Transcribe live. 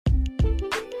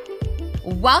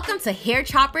Welcome to Hair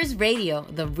Choppers Radio,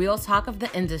 the real talk of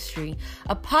the industry,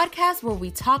 a podcast where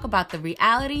we talk about the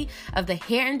reality of the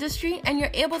hair industry and you're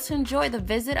able to enjoy the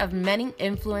visit of many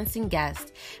influencing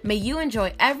guests. May you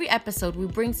enjoy every episode we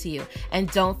bring to you. And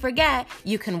don't forget,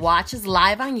 you can watch us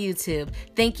live on YouTube.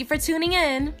 Thank you for tuning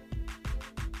in.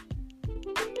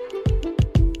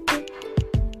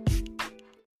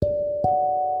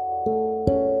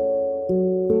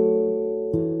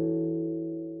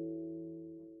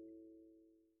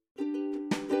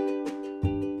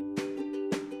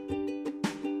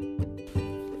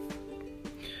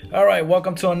 All right,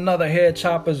 welcome to another Hair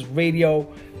Choppers Radio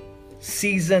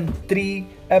Season 3,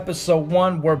 Episode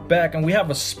 1. We're back, and we have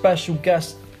a special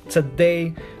guest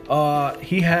today.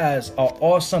 He has an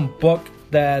awesome book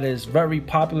that is very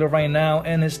popular right now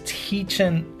and is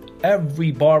teaching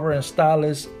every barber and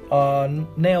stylist,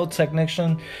 nail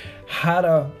technician, how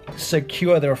to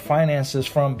secure their finances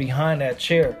from behind that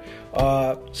chair.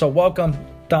 So welcome,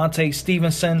 Dante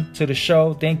Stevenson, to the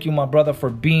show. Thank you, my brother, for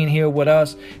being here with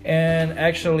us and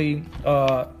actually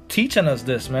teaching us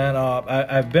this, man.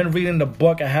 I've been reading the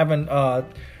book. I haven't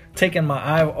taken my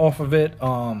eye off of it.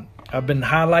 I've been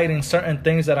highlighting certain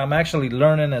things that I'm actually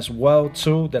learning as well,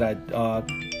 too, that I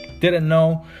didn't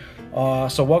know.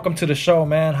 So welcome to the show,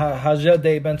 man. How's your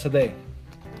day been today?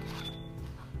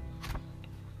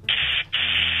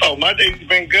 Oh, my day's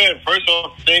been good. First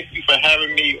off, thank you for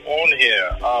having me on here.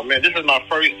 Man, this is my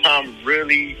first time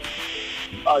really,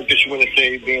 I guess you want to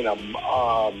say, being a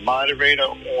moderator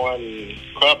on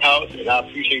Clubhouse, and I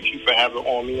appreciate you for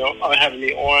having me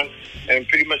on. And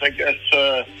pretty much, I guess,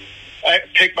 I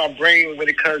pick my brain when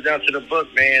it comes down to the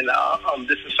book, man.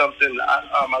 This is something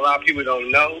a lot of people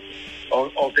don't know, or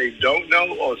if they don't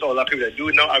know, or so a lot of people that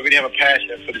do know. I really have a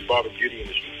passion for this barber beauty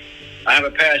industry. I have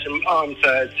a passion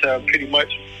to pretty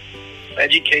much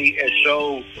educate and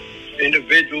show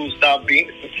individuals stop being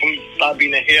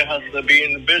a hair hustler,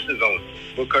 being a business owner.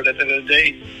 Because at the end of the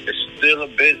day, it's still a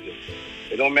business.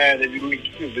 It don't matter if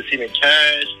you're receiving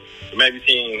cash, you might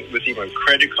be receiving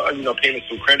credit card, payments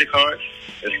through credit cards.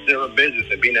 It's still a business,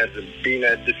 and being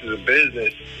that this is a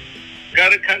business, you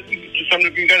gotta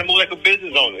move like a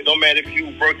business owner. It don't matter if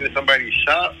you work in somebody's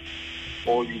shop,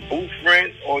 or you booth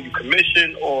rent, or you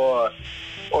commission, or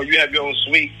you have your own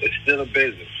suite. It's still a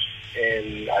business.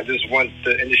 And I just want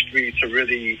the industry to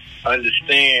really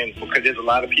understand, because there's a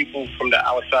lot of people from the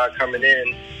outside coming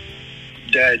in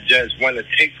that just want to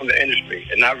take from the industry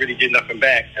and not really get nothing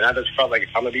back. And I just felt like if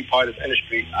I'm going to be part of this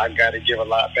industry, I got to give a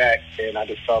lot back. And I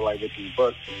just felt like with this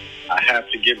book, I have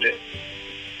to give it.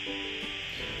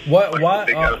 Why?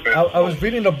 I was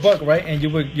reading the book, right? And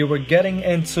you were getting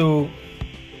into...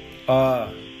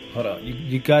 hold on.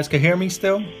 You guys can hear me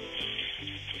still?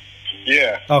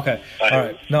 Yeah. Okay. All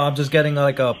right. No, I'm just getting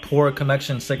like a poor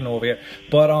connection signal over here.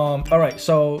 But all right.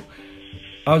 So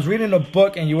I was reading a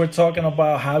book, and you were talking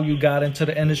about how you got into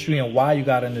the industry and why you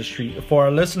got in the industry. For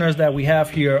our listeners that we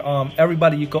have here,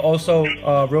 everybody, you could also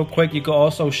real quick, you could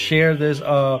also share this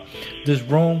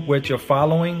room with your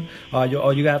following.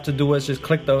 All you have to do is just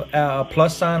click the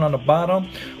plus sign on the bottom.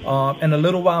 In a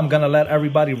little while, I'm gonna let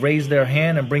everybody raise their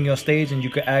hand and bring you on stage, and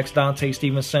you can ask Dante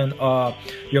Stevenson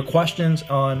your questions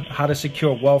on how to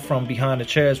secure wealth from behind the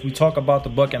chairs. We talk about the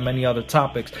book and many other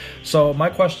topics. So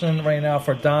my question right now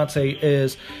for Dante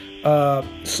is,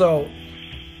 so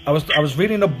I was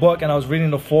reading the book, and I was reading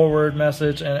the forward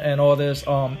message and all this.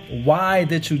 Why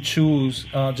did you choose,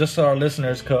 just so our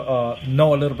listeners could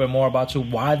know a little bit more about you,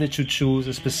 why did you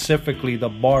choose specifically the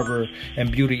barber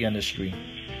and beauty industry?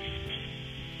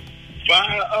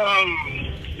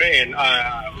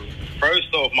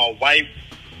 First off, my wife,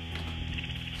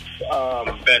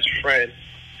 best friend,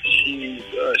 she's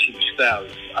a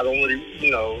stylist. I don't really,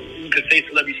 you could say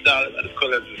celebrity stylist. I just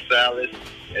call her as a stylist.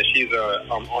 And she's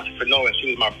an entrepreneur, and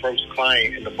she was my first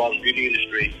client in the barber beauty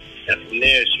industry. And from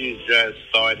there, she just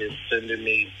started sending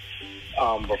me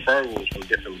referrals from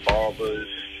different barbers,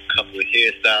 a couple of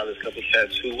hairstylists, a couple of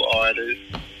tattoo artists.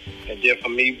 And then for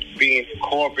me being in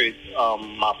corporate,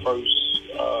 my first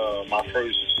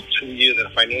 2 years in the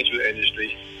financial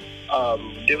industry,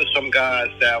 there was some guys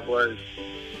that was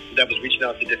reaching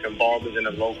out to different barbers in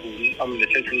the the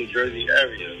central New Jersey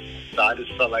area. So I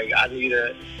just felt like I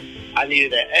needed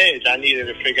an edge. I needed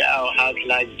to figure out how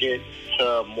can I get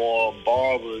to more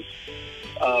barbers,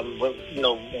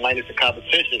 minus the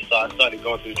competition. So I started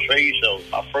going to the trade shows.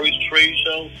 My first trade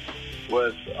show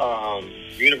was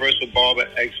Universal Barber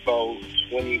Expo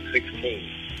 2016.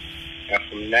 And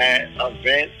from that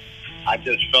event, I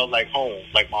just felt like home.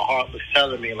 Like my heart was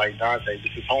telling me, like, Dante,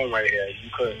 this is home right here.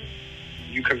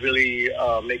 you could really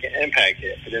make an impact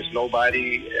here. There's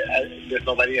nobody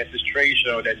at this trade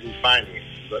show that do finance.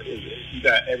 But you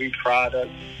got every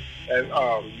product.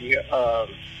 You got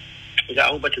a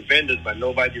whole bunch of vendors, but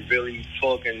nobody really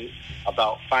talking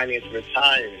about finance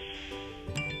retirement.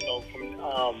 So, you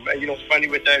know, it's funny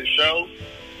with that show.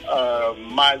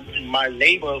 My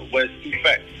neighbor was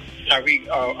Effect. Tyree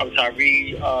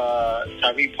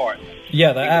partner.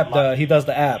 Yeah, the app. He does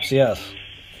the apps. Yes.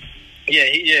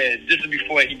 Yeah, this is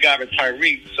before he got with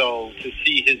Tyreek. So to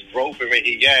see his growth and where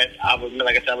he got, I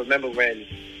remember when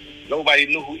nobody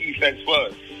knew who Effects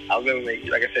was. I remember when,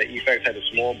 like I said, Effects had a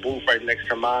small booth right next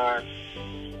to mine.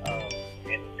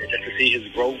 And just to see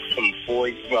his growth from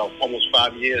almost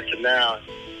 5 years to now,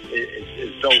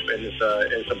 it's dope, and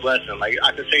it's a blessing. Like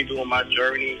I could say, during my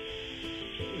journey,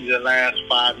 the last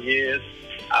 5 years,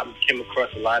 I came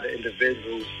across a lot of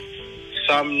individuals.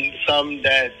 Some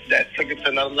that took it to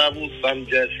another level. Some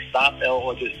just stopped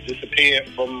or just disappeared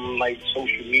from like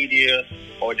social media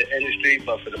or the industry.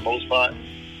 But for the most part,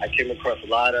 I came across a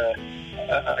lot of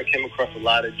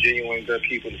genuine good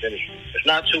people in this industry. It's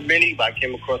not too many, but I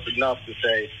came across enough to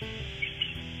say,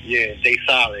 yeah, they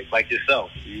solid, like yourself.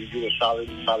 You a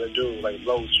solid dude, like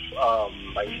Los,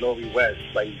 like Nori West,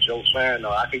 like Joe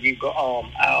Spano. I could keep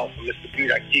going, Al from Mr.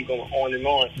 Beauty. I could keep going on and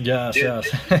on. Yes.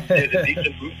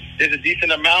 There's a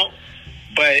decent amount,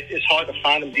 but it's hard to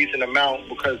find a decent amount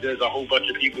because there's a whole bunch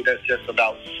of people that's just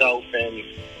about self and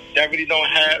that really don't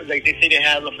have, like they say they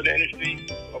have love for the industry,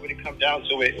 but when it comes down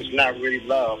to it, it's not really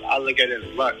love. I look at it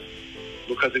as luck.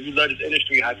 Because if you love this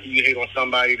industry, how can you hate on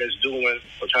somebody that's doing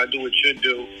or trying to do what you're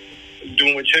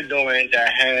doing that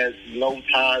has no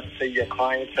ties to your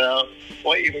clientele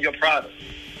or even your product?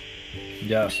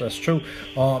 Yes, that's true.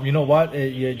 You know what?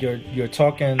 You're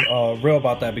talking real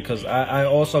about that because I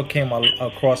also came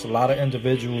across a lot of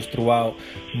individuals throughout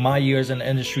my years in the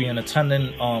industry and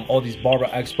attending all these barber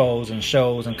expos and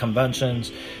shows and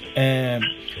conventions, and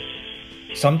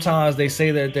sometimes they say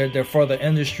that they're for the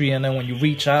industry, and then when you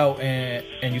reach out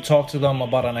and you talk to them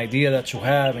about an idea that you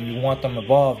have and you want them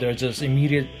involved, they're just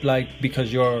immediate, like,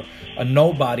 because you're a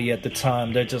nobody at the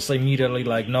time, they're just immediately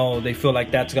like, no, they feel like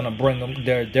that's gonna bring them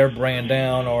their brand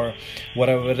down or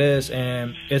whatever it is.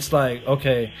 And it's like,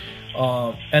 okay,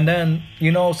 and then,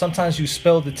 you know, sometimes you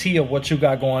spill the tea of what you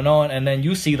got going on, and then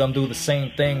you see them do the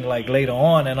same thing like later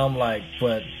on, and I'm like,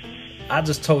 but I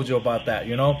just told you about that,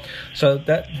 you know. So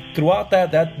that throughout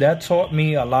that taught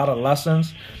me a lot of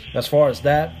lessons as far as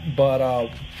that, but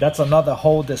that's another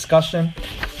whole discussion.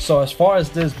 So as far as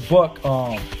this book,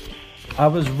 I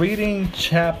was reading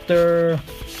chapter,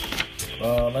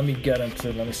 let me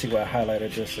see what I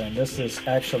highlighted this in. This is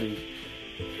actually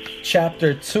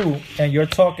chapter 2, and you're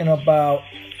talking about,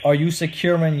 are you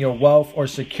securing your wealth or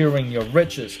securing your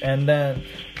riches? And then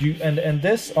you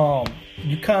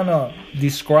you kind of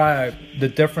describe the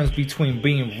difference between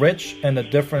being rich and the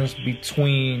difference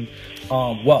between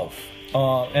wealth.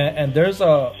 And there's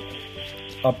a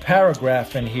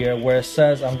paragraph in here where it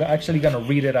says, I'm actually going to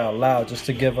read it out loud just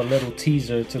to give a little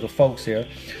teaser to the folks here.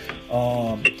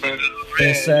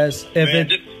 It says,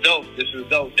 this is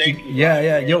dope. Thank you.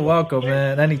 Yeah, you're welcome,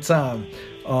 man. Anytime.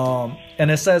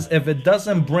 And it says, if it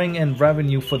doesn't bring in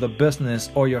revenue for the business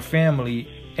or your family,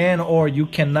 and or you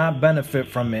cannot benefit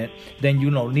from it, then you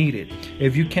don't need it.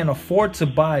 If you can afford to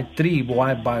buy 3,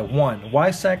 why buy 1?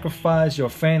 Why sacrifice your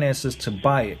finances to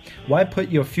buy it? Why put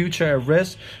your future at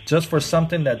risk just for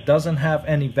something that doesn't have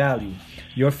any value?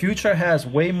 Your future has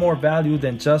way more value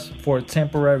than just for a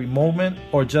temporary moment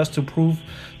or just to prove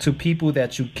to people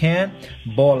that you can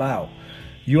ball out.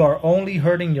 You are only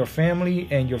hurting your family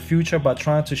and your future by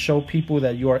trying to show people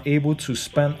that you are able to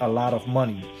spend a lot of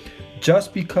money.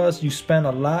 Just because you spend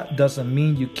a lot doesn't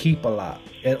mean you keep a lot.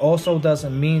 It also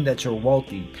doesn't mean that you're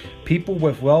wealthy. People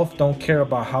with wealth don't care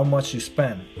about how much you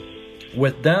spend.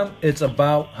 With them, it's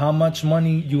about how much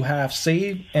money you have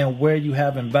saved and where you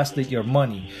have invested your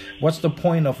money. What's the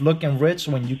point of looking rich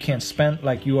when you can't spend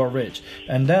like you are rich?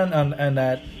 And then and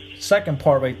that second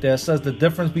part right there says the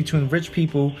difference between rich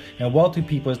people and wealthy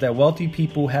people is that wealthy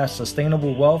people have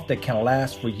sustainable wealth that can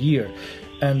last for years.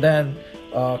 And then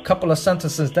a couple of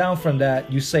sentences down from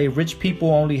that, you say rich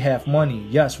people only have money.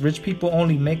 Yes, rich people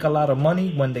only make a lot of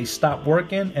money when they stop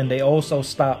working, and they also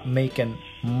stop making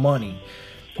money,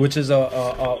 which is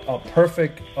a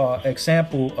perfect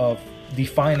example of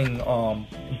defining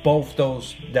both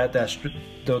those, that's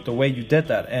the way you did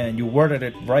that, and you worded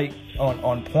it right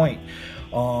on point.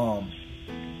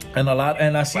 And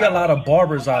I see a lot of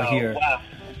barbers out here.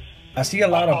 I see a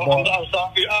lot of barbers.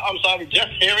 I'm sorry. Just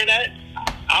hearing that,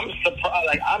 I'm surprised.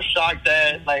 Like, I'm shocked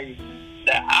that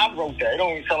that I wrote that. It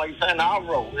don't even sound like something I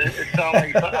wrote. It sounds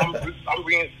like I'm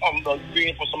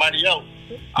reading for somebody else.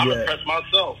 I'm impressed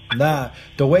myself. Nah,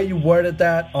 the way you worded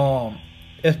that,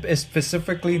 it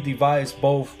specifically divides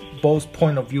both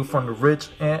point of view from the rich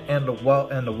and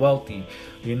the wealthy.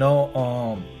 You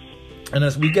know, and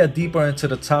as we get deeper into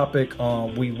the topic,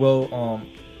 we will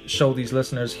show these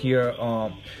listeners here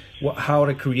how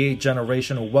to create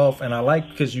generational wealth. And I like,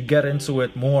 because you get into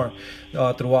it more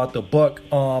throughout the book,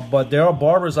 but there are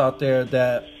barbers out there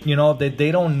that, you know,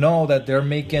 they don't know that they're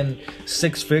making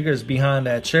six figures behind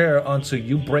that chair until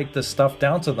you break the stuff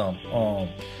down to them.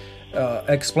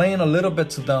 Explain a little bit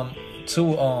to them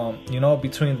too, you know,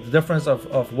 between the difference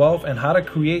of wealth and how to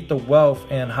create the wealth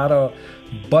and how to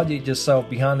budget yourself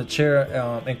behind the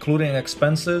chair, including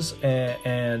expenses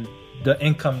and the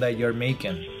income that you're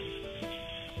making.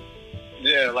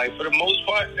 Yeah, like for the most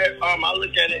part, I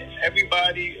look at it,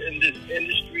 everybody in this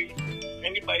industry,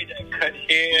 anybody that cut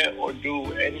hair or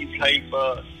do any type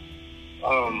of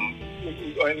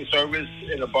or any service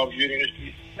in the barber beauty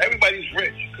industry, everybody's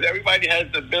rich, because everybody has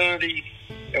the ability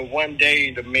in one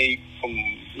day to make from,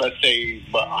 let's say,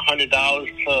 $100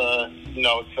 to, you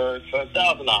know, to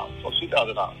 $1,000 or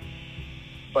 $2,000.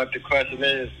 But the question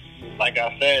is, like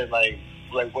I said, like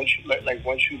once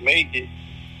you make it,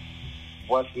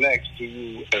 what's next? Do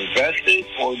you invest it,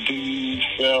 or do you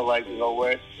feel like, you know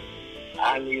what,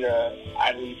 I need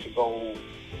to go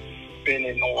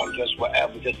spending on just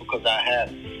whatever just because I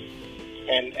have it?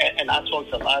 And I talk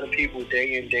to a lot of people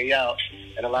day in, day out,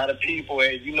 and a lot of people,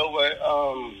 and you know what,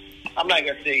 I'm not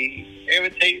gonna say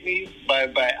irritate me,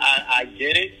 but I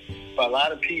get it. But a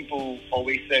lot of people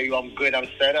always say, "Yo, I'm good, I'm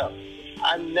set up."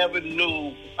 I never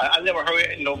heard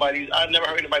anybody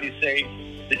say,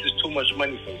 "This is too much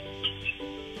money for me."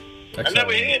 Excellent. I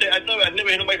never heard it. I never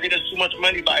heard nobody say there's too much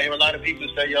money, but I hear a lot of people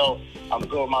say, "Yo, I'm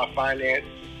good with my finance.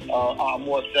 I'm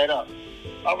more set up."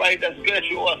 All right, that's good.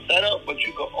 You're all set up, but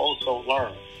you can also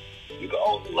learn. You can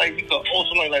also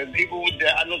learn. Like people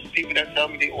that I know, some people that tell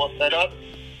me they all set up.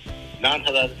 9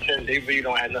 times out of 10, they really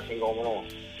don't have nothing going on,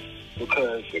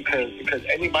 because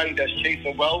anybody that's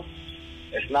chasing wealth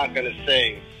is not gonna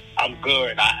say, "I'm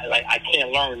good. I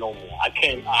can't learn no more.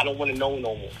 I don't want to know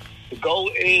no more." The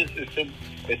goal is to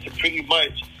pretty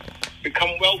much become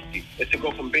wealthy. It's to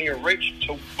go from being rich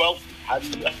to wealthy.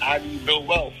 How do you build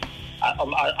wealth?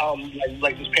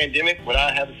 Like this pandemic, what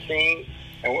I have seen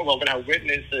and what I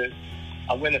witnessed is,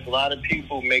 I witnessed a lot of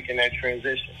people making that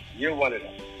transition. You're one of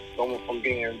them, going from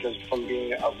being a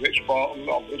rich baller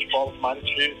from out of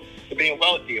shit to being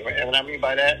wealthy. And what I mean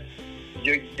by that,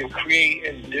 you're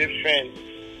creating different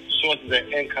sources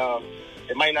of income.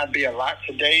 It might not be a lot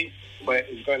today, but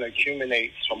it's going to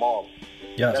accumulate tomorrow.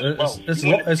 Yes, it's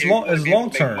long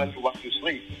term.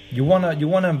 You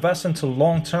wanna invest into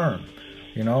long term.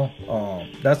 You know,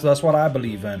 that's what I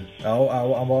believe in.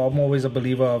 I'm always a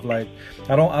believer of, like,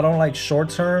 I don't like short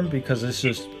term, because it's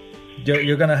just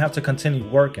you're gonna have to continue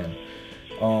working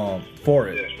for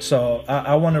it. So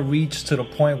I want to reach to the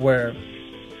point where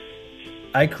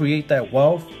I create that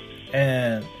wealth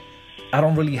and I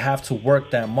don't really have to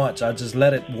work that much. I just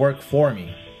let it work for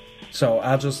me. So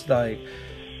I just, like,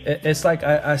 it's like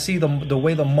I see the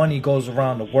way the money goes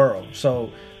around the world.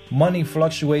 So money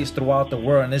fluctuates throughout the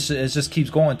world, and it just keeps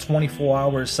going 24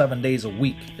 hours, 7 days a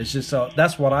week. It's just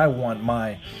that's what I want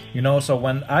so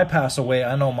when I pass away,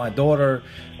 I know my daughter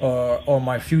or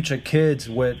my future kids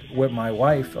with my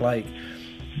wife, like,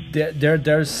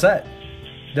 they're set.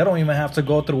 They don't even have to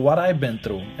go through what I've been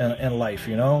through in life,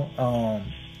 you know.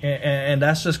 And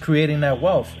that's just creating that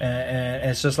wealth, and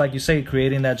it's just like you say,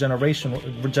 creating that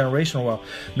generational wealth.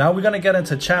 Now we're gonna get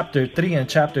into chapter 3. In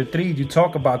chapter 3, you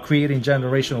talk about creating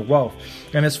generational wealth,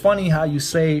 and it's funny how you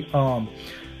say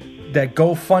that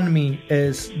GoFundMe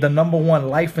is the #1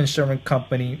 life insurance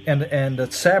company, and the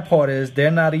sad part is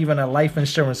they're not even a life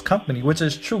insurance company, which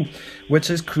is true, which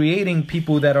is creating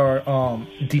people that are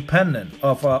dependent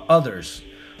of others.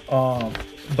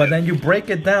 But then you break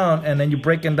it down, and then you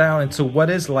break it down into what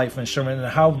is life insurance and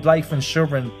how life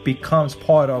insurance becomes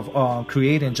part of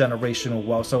creating generational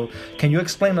wealth. So can you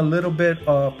explain a little bit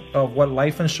of what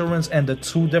life insurance and the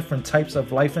 2 different types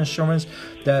of life insurance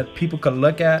that people could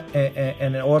look at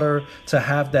and in order to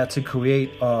have that to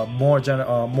create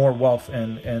more wealth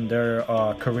in their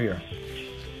career?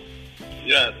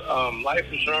 Yes, life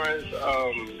insurance,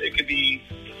 it could be,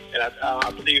 and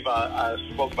I believe I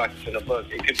spoke about this in the book,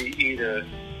 it could be either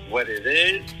what it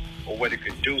is or what it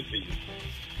could do for you.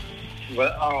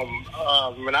 But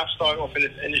when I started off in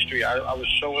this industry, I was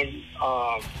showing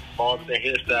barbers and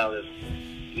hairstylists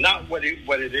not what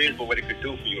it is, but what it could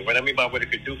do for you. What I mean by what it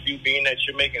could do for you, being that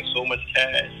you're making so much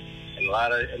cash and a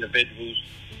lot of individuals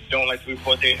don't like to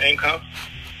report their income,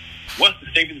 what's the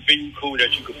safest vehicle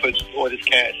that you could put all this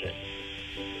cash in?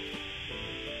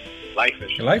 Life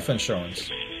insurance. Life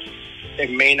insurance. It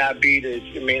may not be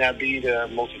the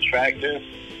most attractive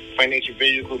financial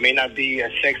vehicle. It may not be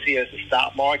as sexy as the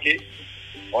stock market,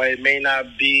 or it may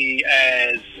not be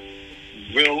as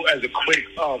real as a quick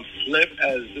flip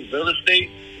as the real estate.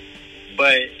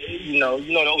 But you know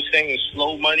the old saying is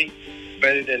slow money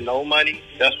better than no money.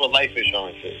 That's what life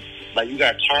insurance is. Like, you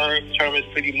got term. Term is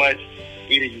pretty much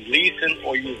either you leasing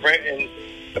or you renting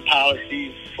the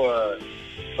policy for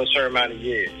a certain amount of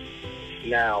years.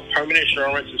 Now, permanent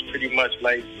insurance is pretty much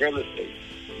like real estate.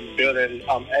 You're building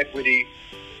equity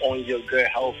on your good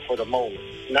health for the moment.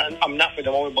 Not for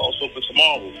the moment, but also for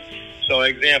tomorrow. So,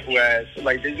 example, as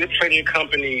like there's trading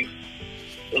companies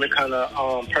in the kind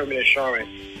of permanent insurance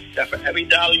that for every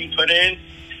dollar you put in,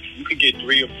 you could get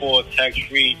 3 or 4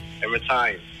 tax-free and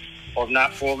retire. Or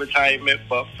not for retirement,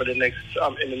 but for the next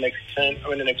in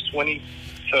the next 20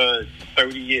 to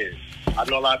 30 years. I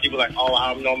know a lot of people like, oh,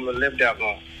 I'm not going to live that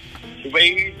long. The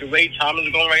way time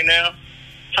is going right now,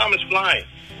 time is flying.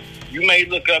 You may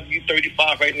look up, you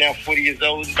 35 right now, 40 years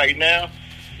old right now.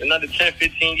 Another 10,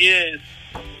 15 years,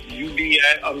 you're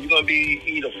going to be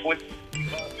either 40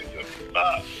 or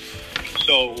 55.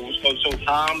 So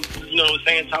time,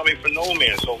 saying time ain't for no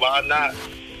man. So why not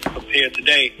prepare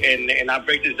today? And I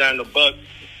break this down in the book.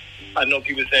 I know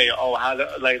people say, oh,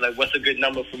 what's a good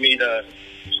number for me to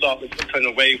start putting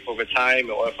away for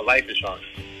retirement or for life insurance?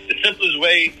 The simplest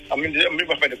way,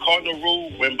 the cardinal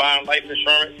rule when buying life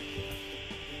insurance,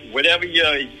 whatever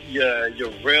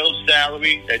your real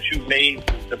salary that you made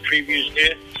the previous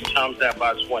year, times that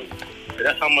by 20. So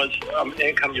that's how much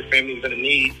income your family is going to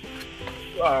need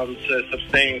to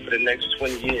sustain for the next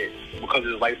 20 years because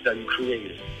of the lifestyle you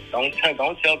created. Don't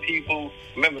tell people,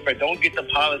 remember, don't get the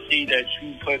policy that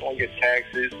you put on your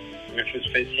taxes, if it's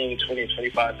 15, 20,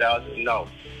 25,000. No.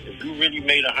 If you really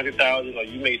made 100,000 or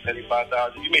you made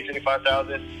 75,000, you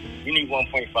need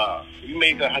 1.5. If you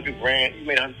made $100,000, you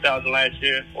made 100,000 last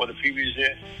year or the previous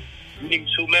year, you need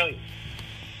 $2 million.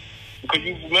 Because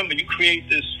you create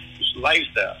this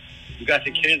lifestyle. You got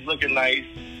your kids looking nice.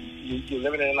 You're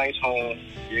living in a nice home.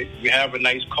 You have a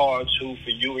nice car too for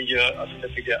you and your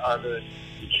significant other.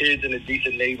 Your kids in a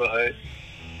decent neighborhood.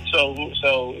 So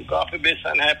God forbid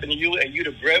something happen to you and you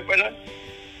the breadwinner.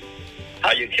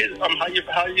 How your kids, how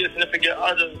your significant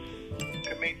other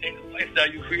can maintain the lifestyle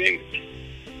you created?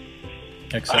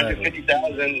 Exactly.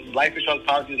 150,000 life insurance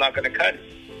policy is not going to cut it.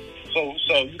 So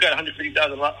you got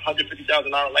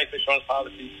 $150,000 life insurance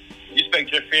policy. You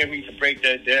expect your family to break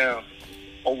that down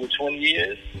over 20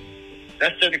 years?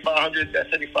 That's $7,500. That's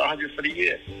 $7,500 for the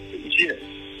year, each year.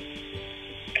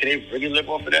 Can they really live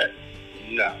off of that?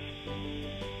 No.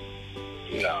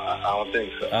 No, I don't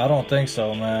think so. I don't think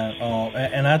so, man.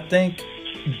 And I think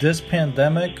this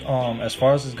pandemic, as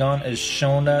far as it's gone, has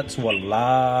shown that to a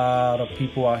lot of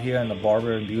people out here in the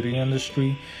barber and beauty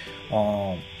industry.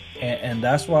 And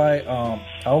that's why I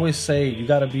always say you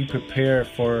got to be prepared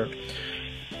for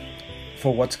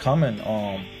what's coming.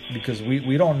 Because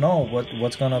we don't know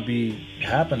what's gonna be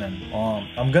happening.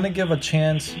 I'm gonna give a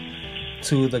chance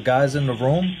to the guys in the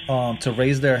room to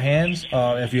raise their hands.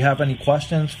 If you have any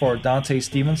questions for Dante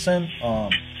Stevenson,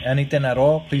 anything at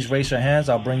all, please raise your hands.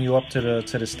 I'll bring you up to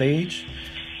the stage.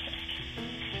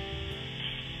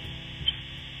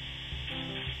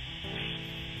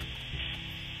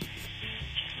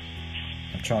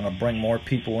 I'm trying to bring more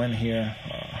people in here.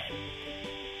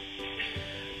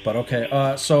 But okay,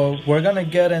 so we're gonna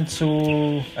get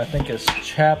into, I think it's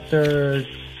chapter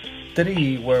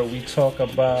 3, where we talk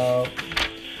about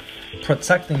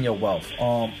protecting your wealth.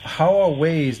 How are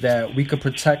ways that we could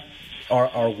protect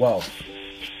our wealth?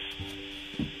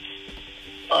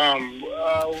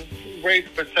 Ways to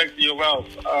protect your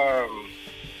wealth.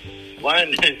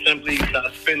 One is simply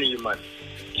stop spending your money.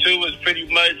 2 is pretty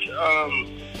much. 2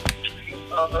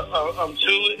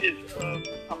 is.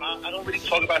 I don't really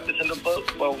talk about this in the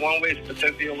book, but one way to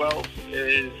protect your wealth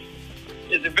is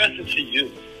invest into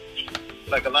you.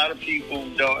 Like, a lot of people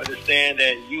don't understand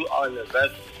that you are an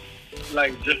investor.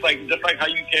 Like just like how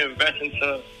you can invest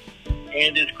into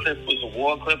Andes Clippers or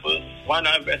War Clippers, why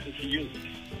not invest into you?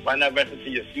 Why not invest into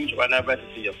your future? Why not invest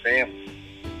into your family?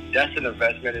 That's an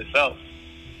investment itself,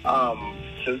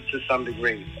 to some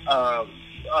degree.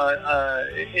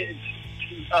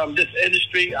 This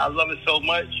industry, I love it so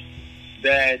much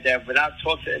that when I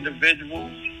talk to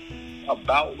individuals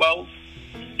about wealth,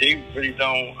 they really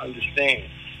don't understand.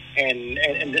 And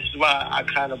this is why I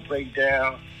kind of break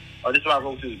down, or this is why I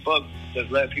wrote this book,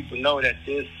 just let people know that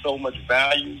there's so much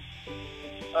value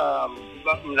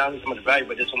not so much value,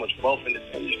 but there's so much wealth in this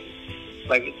industry.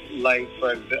 Like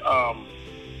for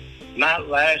not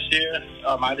last year,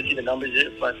 I didn't see the numbers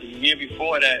yet, but the year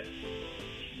before that,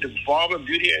 the barber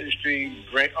beauty industry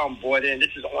brought in,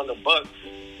 this is on the books,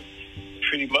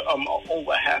 pretty much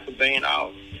over $500 million.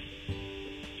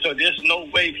 So there's no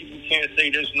way people can't say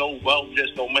there's no wealth,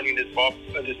 there's no money in this barber,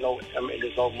 there's no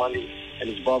money in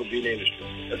this barber beauty industry.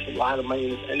 There's a lot of money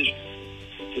in this industry.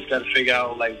 Just got to figure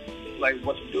out like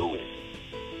what to do with it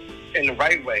in the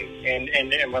right way. And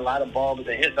a lot of barbers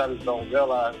and hairstylists don't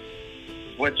realize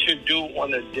what you do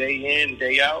on a day in,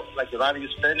 day out. Like a lot of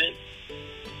your spending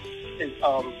is a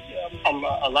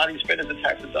lot of your spending is a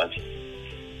tax deduction.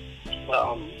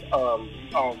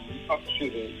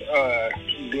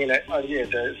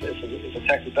 It's a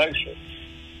tax deduction.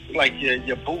 Like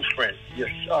your boo friend, your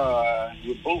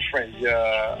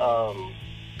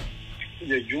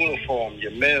uniform,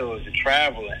 your meals, your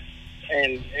traveling,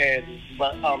 and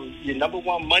your number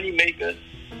one money maker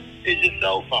is your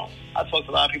cell phone. I talk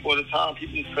to a lot of people all the time.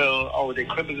 People feel, their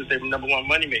equipment is their number one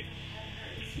money maker.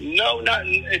 No, not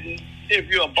if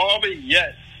you're a barber,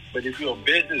 yes, but if you're a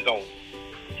business owner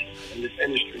in this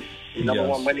industry, your number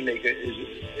one money maker is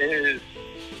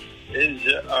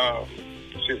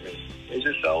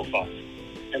your cell phone.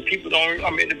 And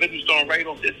individuals don't write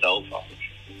off their cell phone.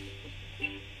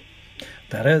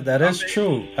 That is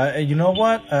true. You know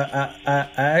what?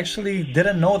 I actually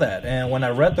didn't know that. And when I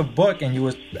read the book and you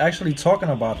was actually talking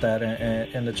about that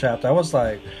in the chapter, I was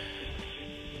like,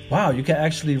 wow, you can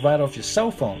actually write off your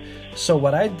cell phone. So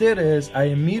what I did is I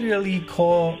immediately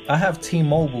I have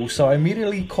T-Mobile. So I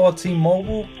immediately called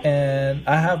T-Mobile and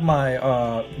I have my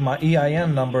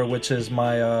EIN number, which is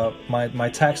my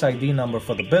tax ID number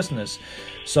for the business.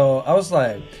 So I was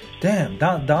like, damn,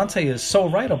 Dante is so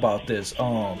right about this.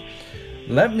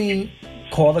 Let me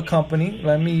call the company.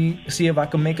 Let me see if I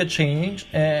can make a change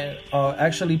and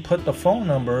actually put the phone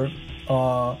number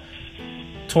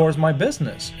towards my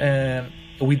business. And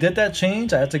we did that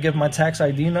change. I had to give my tax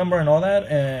ID number and all that.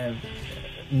 And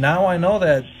now I know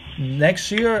that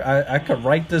next year I could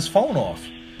write this phone off.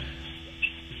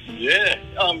 Yeah.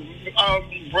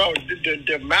 Bro,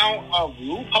 the amount of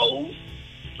loopholes.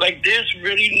 Like, there's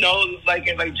really no, like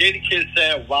Jada Kid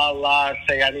said, voila,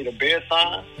 say I need a bear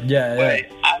sign. Yeah, but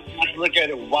I just look at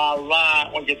it, voila,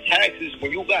 on your taxes,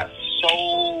 when you got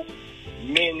so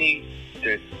many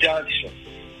deductions,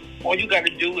 all you got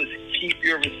to do is keep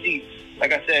your receipts.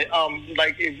 Like I said,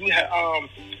 like if you have,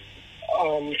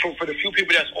 for the few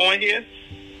people that's on here,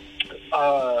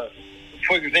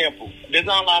 for example, there's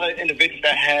not a lot of individuals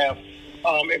that have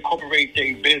incorporate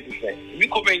their business name. If you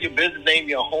incorporate your business name,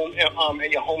 your home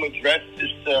and your home address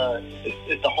is the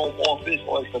home office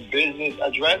or it's the business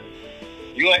address,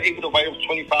 you are able to write off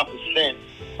 25%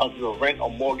 of your rent or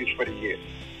mortgage for the year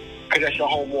because that's your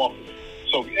home office.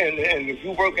 So and if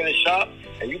you work in a shop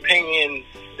and you paying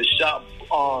the shop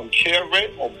chair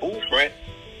rent or booth rent,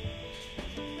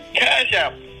 cash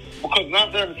out. Because 9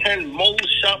 out of 10, most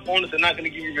shop owners are not going to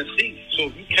give you receipts. So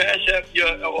if you cash out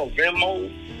your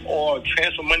Venmo or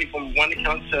transfer money from one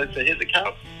account to his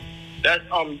account, that's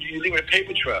you leave a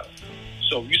paper trail.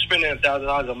 So if you're spending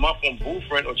 $1,000 a month on booth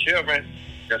rent or chair rent,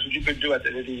 that's what you could do at the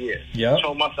end of the year. Yeah.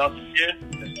 12 months out the year,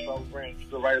 that's $12,000 you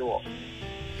can write off.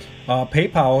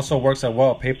 PayPal also works as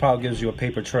well. PayPal gives you a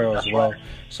paper trail as well. Right.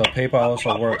 So PayPal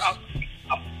also works.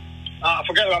 I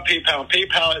forgot about PayPal.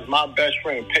 PayPal is my best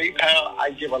friend. PayPal, I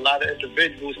give a lot of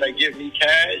individuals that give me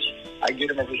cash, I give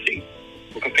them a receipt.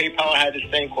 Because PayPal had this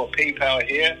thing called PayPal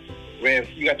here, where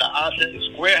if you got the option,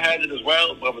 Square has it as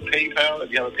well, but with PayPal, if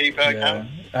you have a PayPal account.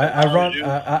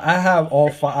 I have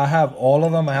all I have all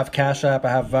of them. I have Cash App, I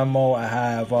have Venmo, I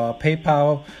have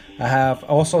PayPal, I have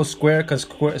also Square, because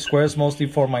Square is mostly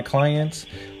for my clients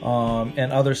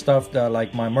and other stuff that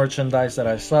like my merchandise that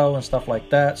I sell and stuff like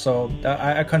that. So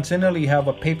I continually have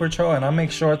a paper trail, and I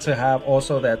make sure to have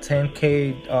also that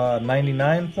 10K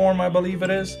 99 form, I believe it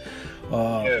is.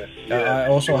 I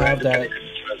also have that.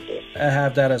 I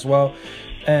have that as well,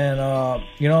 and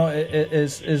you know,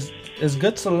 it's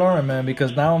good to learn, man,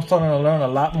 because now I'm starting to learn a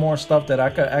lot more stuff that I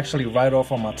could actually write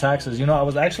off on my taxes. You know, I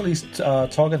was actually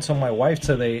talking to my wife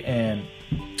today, and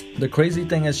the crazy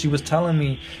thing is, I was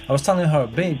telling her,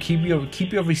 babe, keep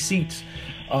your receipts,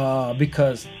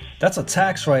 because that's a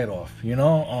tax write-off, you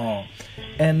know.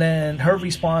 And then her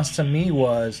response to me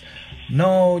was,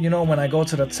 no, you know, when I go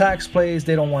to the tax place,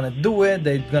 they don't want to do it.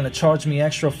 They're going to charge me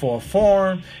extra for a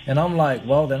form. And I'm like,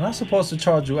 well, they're not supposed to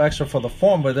charge you extra for the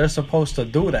form, but they're supposed to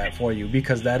do that for you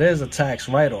because that is a tax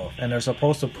write-off. And they're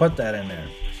supposed to put that in there,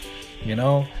 you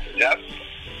know? Yep.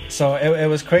 So it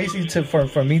was crazy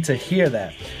for me to hear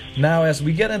that. Now, as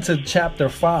we get into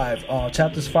chapters 5,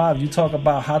 you talk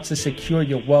about how to secure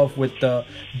your wealth with the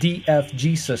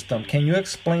DFG system. Can you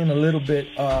explain a little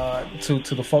bit to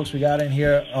the folks we got in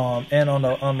here and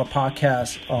on the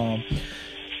podcast?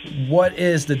 What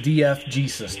is the DFG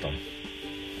system?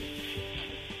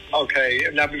 Okay.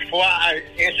 Now, before I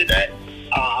answer that,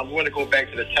 I'm going to go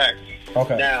back to the tax.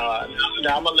 Okay. Now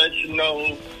I'm gonna let you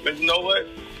know. But you know what?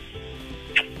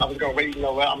 I was gonna wait. You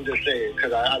know what? I'm just saying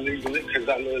because I know it's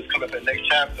coming up in the next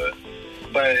chapter.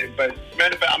 But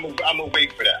matter of fact, I'm gonna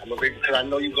wait for that. I'm gonna wait because I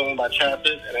know you're going by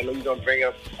chapters, and I know you're gonna bring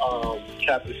up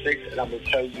chapter 6, and I'm gonna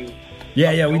tell you.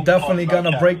 Yeah, we definitely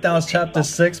gonna break down chapter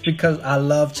 6 because I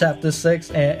love chapter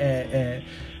 6, and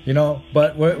you know.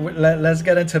 But let's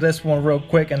get into this one real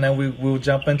quick, and then we'll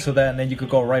jump into that, and then you could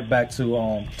go right back to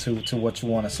what you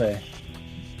want to say.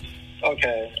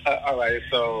 Okay. All right.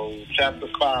 So chapter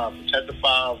 5. Chapter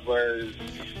 5 was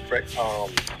refresh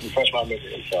my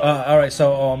memory. All right.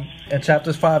 So in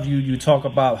chapter 5, you talk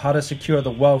about how to secure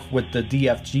the wealth with the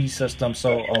DFG system.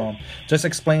 So just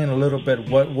explain a little bit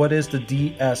what is the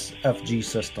DSFG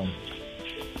system.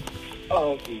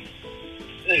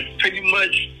 It's pretty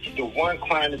much the one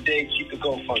client a day, keep the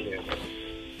GoFundMe.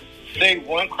 Say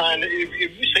one client.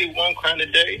 If you say one client a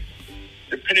day,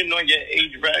 depending on your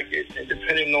age bracket and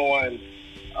depending on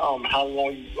how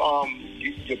long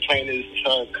your plan is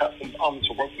to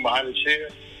work from behind the chair,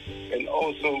 and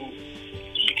also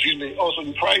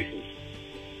the prices.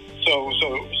 So if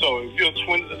you're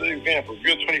if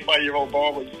you're a 25-year-old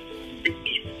barber,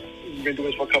 you've been doing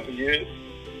this for a couple of years.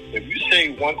 If you say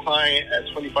one client at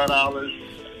 $25 a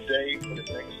day for the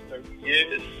next 30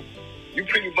 years, you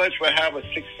pretty much will have a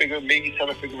 6-figure, maybe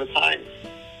 7-figure retirement.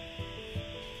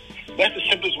 That's the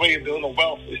simplest way of building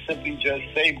wealth. Is simply just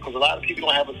save, because a lot of people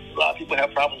have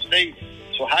problems saving.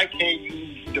 So how can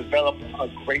you develop a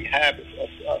great habit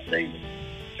of saving?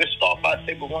 Just start by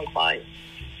saving one client.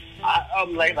 I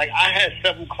had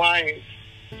several clients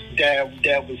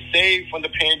that was saved from the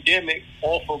pandemic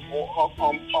just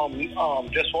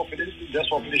off of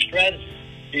this strategy.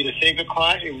 Either save a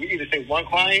client, either save one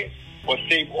client, or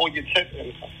save all your tip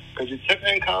income. Because your tip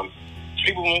income,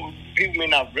 people may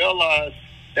not realize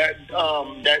that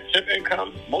tip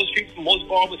income. Most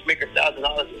barbers make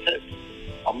 $1,000 in tips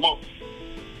a month.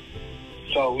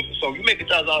 So you make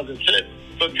 $1,000 in tips.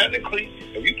 So technically,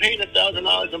 if you paying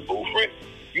 $1,000 in booth rent,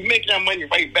 you make that money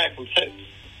right back from tips.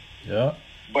 Yeah.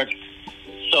 But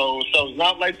so it's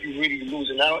not like you're really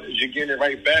losing out; you're getting it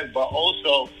right back. But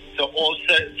also to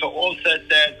offset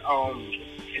that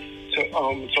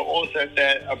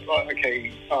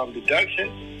deduction.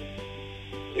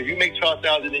 If you make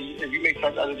 $12,000 a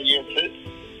year in tips,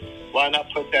 why not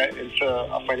put that into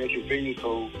a financial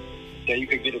vehicle that you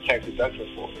could get a tax deduction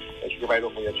for, that you can write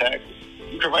off on your taxes?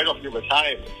 You can write off your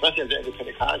retirement, especially as an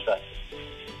independent contractor.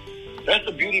 That's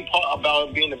the beauty part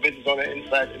about being a business owner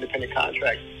inside independent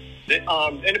contractor. It's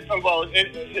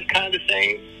kind of the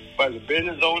same, but as a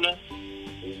business owner,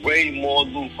 way more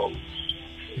loopholes.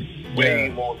 Way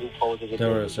more loopholes as a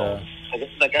business owner.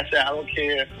 Like I said, I don't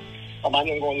care. I'm not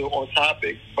going to go on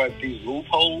topic, but these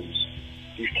loopholes,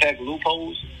 these tax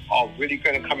loopholes, are really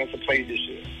going to come into play this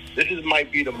year. This might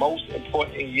be the most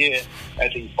important year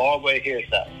as a barber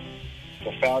hairstylist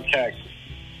to file taxes.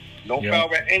 Don't file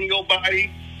with any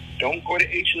nobody. Don't go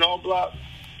to H&R Block.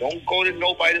 Don't go to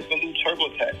nobody that's going to do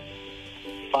TurboTax.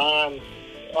 Find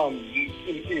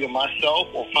either myself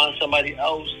or find somebody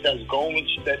else that's going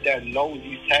that knows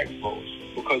these tax rules.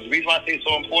 Because the reason why I say it's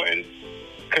so important,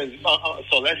 because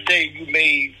so let's say you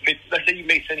made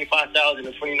 $75,000 in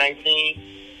 2019,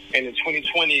 and in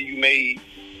 2020 you made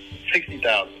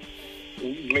 $60,000.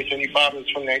 You made $75,000 in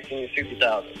 2019 and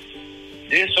 $60,000.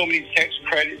 There's so many tax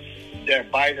credits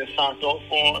that Biden signed off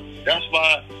on. That's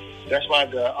why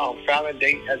the filing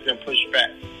date has been pushed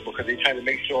back, because they're trying to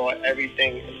make sure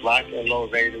everything is locked and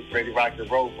loaded, ready to rock the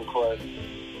road, because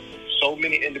so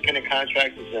many independent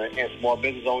contractors and small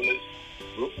business owners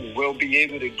will be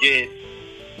able to get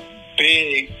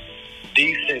big,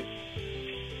 decent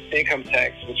income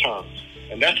tax returns.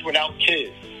 And that's without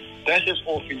kids. That's just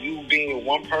off of you being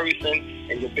one person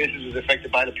and your business is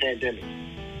affected by the pandemic.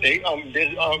 They trying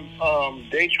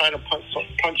to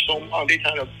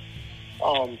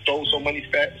throw so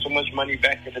much money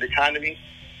back into the economy.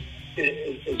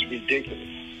 It's ridiculous.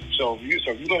 So if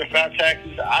you're going to file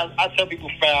taxes, I tell people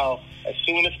file as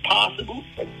soon as possible.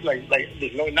 Like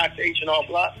there's no knock to H&R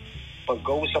Block, but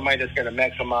go with somebody that's going to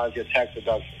maximize your tax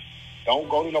deduction. Don't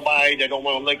go to nobody that don't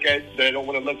want to look at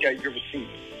your receipt.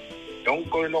 Don't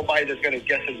go to nobody that's going to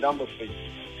guess a number for you.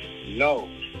 No.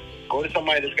 Go to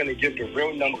somebody that's going to give the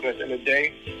real number. Because at the end of the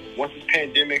day, once this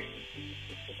pandemic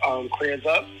clears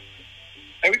up,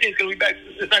 everything's going to be back.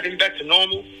 It's not going to be back to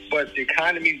normal, but the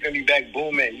economy is going to be back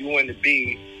booming. You want to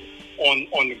be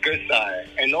on the good side.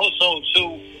 And also,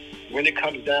 too, when it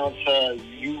comes down to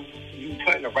you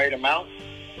putting the right amount,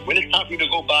 when it's time for you to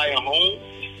go buy a home,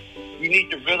 you need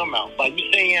the real amount. By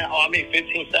you saying, I made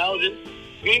 $15,000,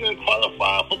 you ain't even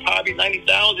qualify for probably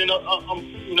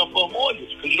 $90,000 for a mortgage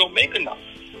because you don't make enough.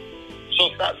 So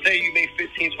stop saying you made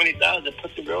 $15,000, $20,000.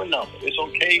 Put the real number. It's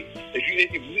okay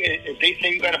if they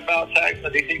say you got to file tax or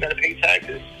they say you got to pay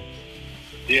taxes.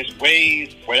 There's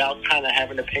ways without kind of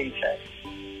having to pay tax.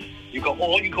 You can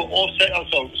offset.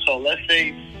 So let's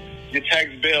say your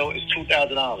tax bill is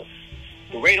 $2,000.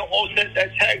 The way to offset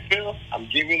that tax bill, I'm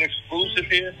giving you an exclusive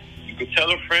here. You could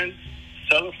tell a friend,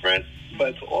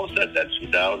 but to offset that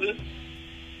 $2,000,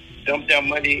 dump that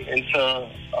money into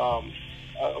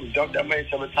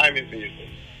retirement vehicle,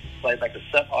 like a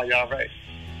SEP IRA.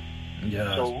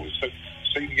 Yeah. So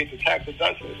you can get the tax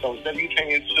deduction. So instead of you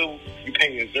paying 2, you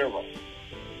paying 0.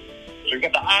 So you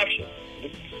got the option.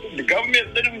 The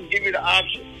government literally give you the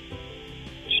option.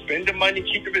 Spend the money,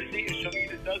 keep the receipt, and show you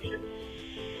the deduction,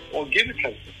 or give it to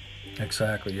them.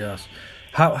 Exactly. Yes.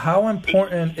 How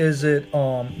important is it?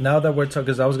 Now that we're talking,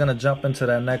 because I was gonna jump into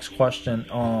that next question.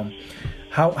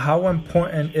 How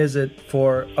important is it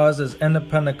for us as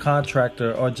independent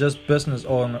contractor or just business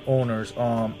owners?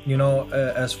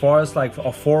 As far as like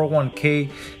a 401k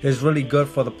is really good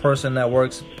for the person that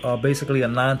works basically a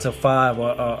 9 to 5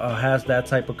 or has that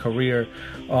type of career.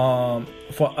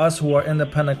 For us who are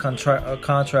independent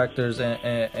contractors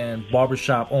and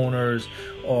barbershop owners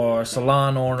or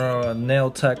salon owner or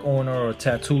nail tech owner or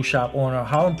tattoo shop owner,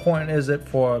 how important is it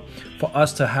for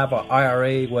us to have an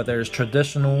IRA, whether it's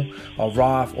traditional, a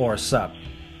Roth, or a SEP?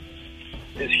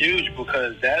 It's huge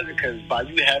because by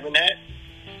you having that,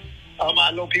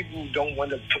 I know people don't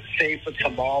want to save for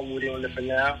tomorrow, what they want to for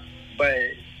now, but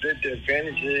the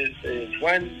advantage is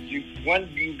one, you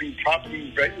be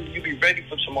properly ready, you be ready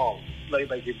for tomorrow. Like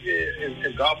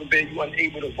if God forbid you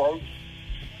unable to work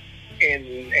and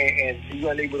you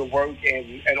unable to work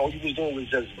and all you was doing was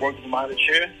just working behind a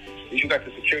chair, you got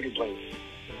the security blanket.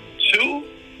 2,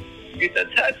 you get that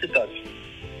tax deduction.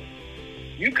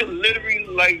 You could literally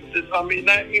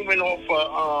not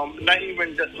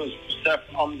even just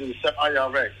the SEP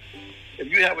IRA. If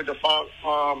you have a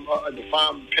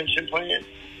defined pension plan,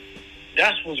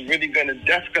 that's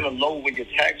gonna lower your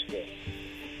tax bill.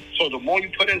 So the more you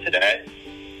put into that,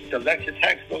 the less your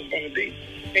tax bill is going to be.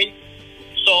 And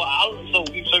so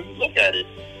you look at it.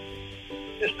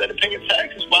 Instead of paying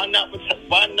taxes, why not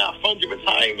fund your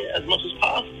retirement as much as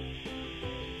possible?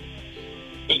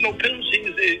 There's no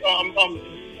penalties. If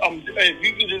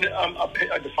you're using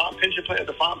a defined pension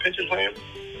plan,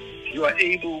 you are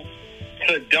able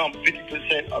to dump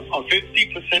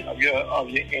 50% of your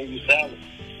annual salary.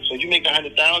 So you make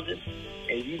 $100,000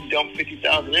 and you dump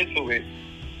 $50,000 into it.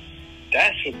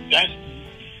 That's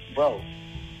bro.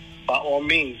 By all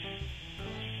means,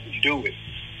 do it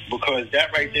because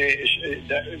that right there is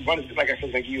like I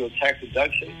said, like you a tax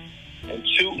deduction, and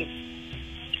two,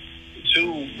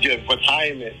 your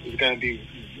retirement is going to be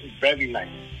very nice,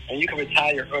 and you can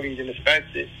retire earlier than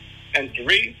expected. And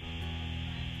three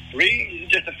is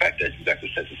just the fact that you got the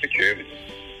sense of security,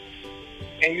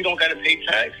 and you don't got to pay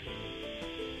tax.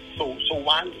 So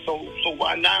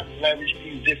why not leverage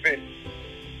these different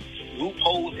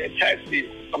loopholes and tax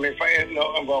deals?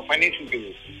 Financial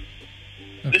deals.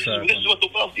 Exactly. This is what the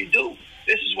wealthy do.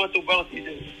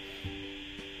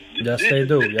 Yes, they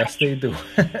do.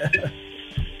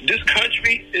 This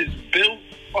country is built.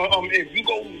 If you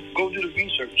go do the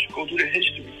research, go do the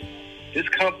history. This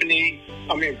country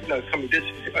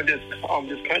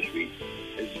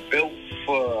is built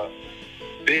for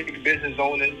big business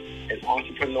owners and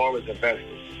entrepreneurs,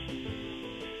 investors.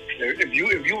 If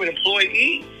you're an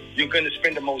employee, you're going to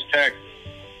spend the most taxes.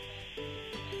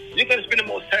 You're going to spend the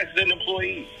most taxes as an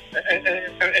employee. And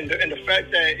the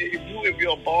fact that if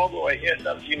you're a barber or a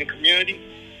hairstylist in the community,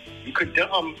 you could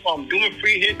doing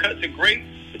free haircuts are great,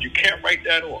 but you can't write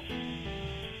that off.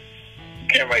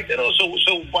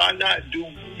 So why not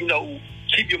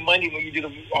keep your money when you do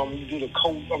the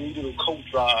coat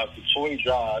drive, the toy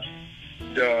drive,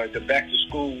 the back to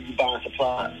school, you buying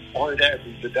supplies. All of that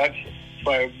is deduction.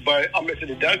 But it's a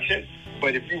deduction.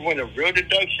 But if you want a real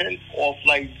deduction off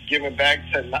like giving back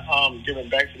to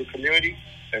the community,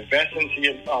 invest into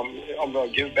your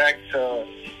give back to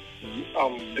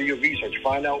do your research.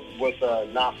 Find out what's a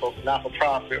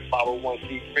not-for-profit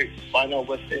 501c3. Find out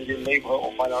what's in your neighborhood,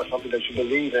 or find out something that you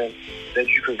believe in that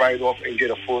you can write off and get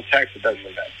a full tax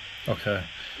deduction back. Okay.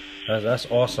 That's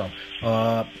awesome.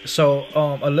 So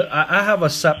I have a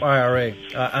SEP IRA.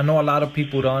 I know a lot of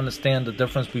people don't understand the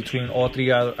difference between all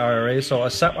three IRAs. So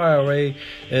a SEP IRA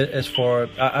is for,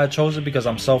 I chose it because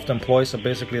I'm self-employed. So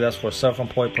basically that's for a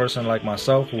self-employed person like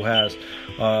myself who has,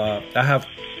 I have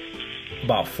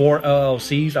about 4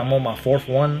 LLCs. I'm on my 4th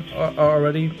one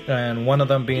already, and one of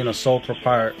them being a sole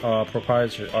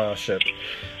proprietorship.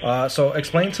 So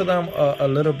explain to them a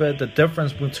little bit the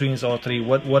difference between all three.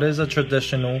 What is a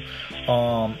traditional,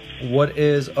 what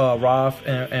is a Roth,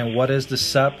 and what is the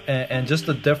SEP, and just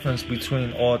the difference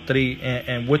between all three,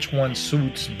 and which one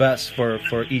suits best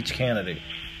for each candidate.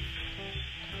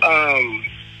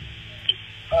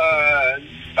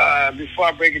 Before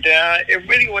I break it down, it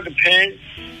really all depends.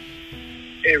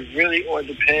 It really all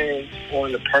depends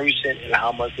on the person and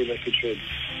how much they want to contribute.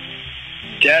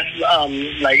 That's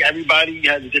like everybody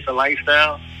has a different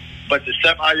lifestyle, but the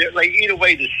SEP, like either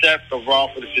way, the SEP, the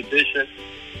Roth, or the tradition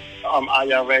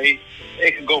IRA,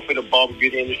 it can go for the barbecue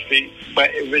industry,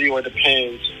 but it really all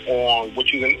depends on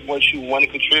what you want to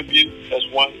contribute. That's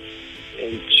one,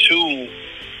 and two,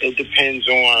 it depends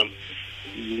on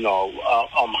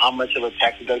how much of a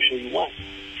tax deduction you want.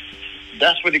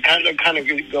 That's what it kind of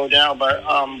go down. But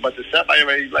the SEP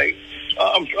IRA, like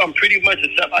I'm pretty much a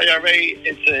SEP IRA.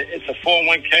 It's a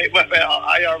 401k. But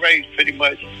IRA is pretty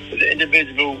much an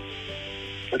individual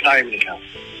retirement account.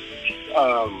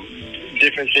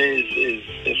 Difference is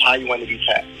how you want to be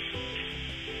taxed.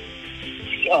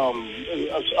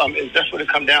 That's what it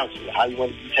comes down to. How you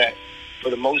want to be taxed. For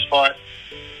the most part,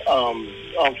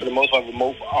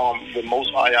 with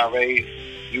most IRAs,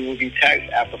 you will be taxed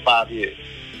after 5 years.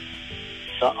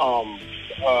 Some,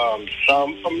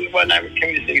 well, not can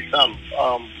we say some?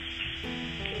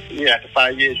 After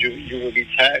 5 years, you will be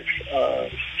taxed.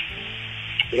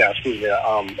 Excuse me.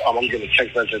 I'm getting a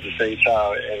text message at the same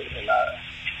time,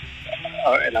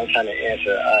 and I'm trying to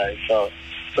answer. All right, so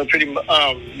pretty much,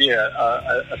 a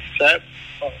SEP.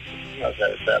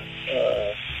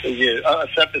 A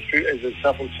SEP is a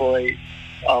self-employed,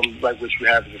 like what you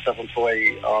have is a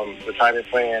self-employed retirement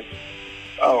plan.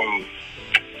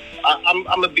 I'm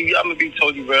gonna be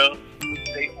totally real.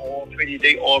 They all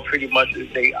pretty much the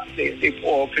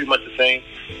same.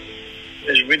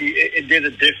 It's really there's a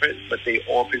difference, but they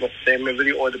all pretty much the same. It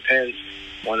really all depends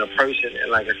on the person. And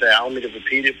like I said, I don't mean to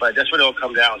repeat it, but that's what it all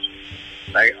comes down to.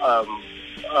 Like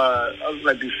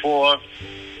before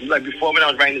when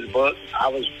I was writing this book, I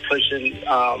was pushing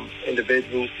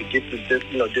individuals to get the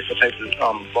different types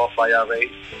of Roth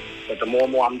IRAs. But the more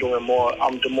and more I'm doing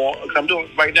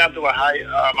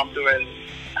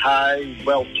high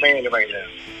wealth planning right now.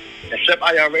 And SEP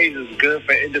IRAs is good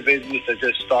for individuals that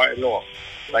just starting off.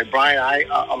 Like Brian, I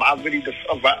really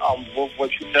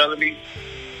what you're telling me,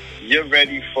 you're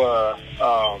ready for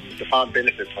defined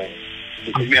benefit plans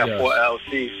because you have 4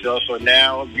 LLCs. So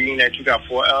now, being that you got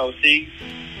 4 LLCs,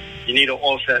 you need to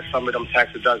offset some of them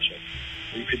tax deductions.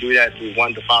 You could do that through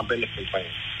one defined benefit plan.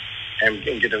 And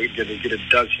get a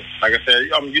deduction. Like I said,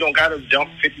 you don't gotta dump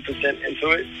 50%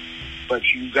 into it, but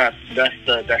you got that's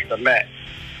the max.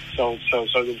 So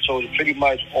pretty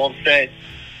much offset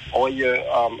all your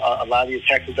a lot of your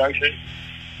tax deductions.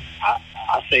 I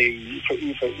say for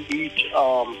each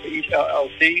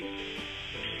LLC,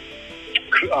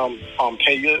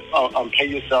 pay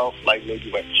yourself like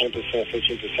maybe 10%, 15% for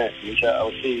each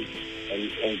LLC,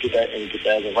 and get that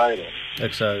as a writer.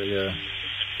 Exactly. Yeah.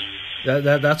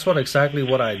 That's exactly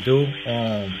what I do.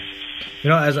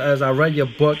 As I read your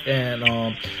book,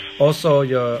 and also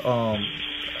your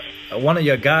one of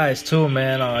your guys too,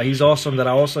 man. He's awesome.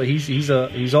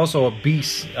 He's also a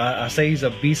beast. I say he's a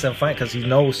beast in fight because he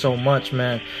knows so much,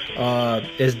 man.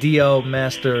 Is DL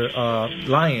Master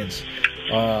Lyons.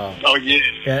 Oh yeah.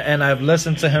 And I've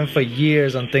listened to him for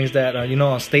years on things that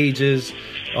on stages,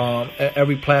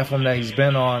 every platform that he's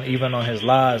been on, even on his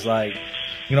lives, like.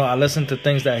 I listen to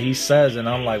things that he says, and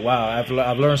I'm like, wow,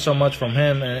 I've learned so much from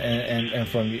him and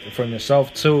from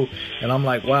yourself too. And I'm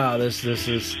like, wow, this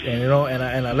is, and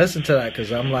I listen to that because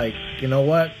I'm like, you know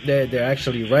what, they're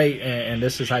actually right, and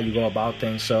this is how you go about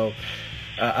things. So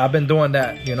I've been doing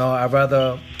that. I'd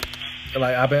rather,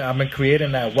 like, I've been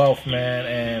creating that wealth, man.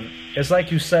 And it's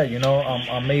like you said,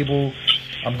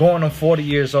 I'm going on 40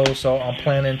 years old, so I'm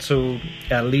planning to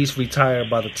at least retire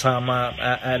by the time I'm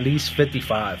at least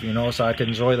 55, so I can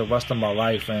enjoy the rest of my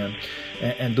life and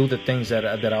do the things that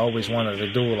I always wanted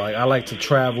to do. Like, I like to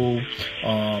travel.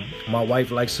 My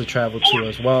wife likes to travel too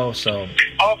as well. So,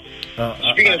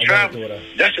 speaking of travel,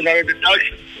 that's another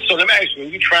deduction. So let me ask you: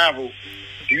 when you travel,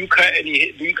 do you cut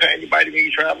anybody when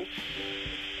you travel?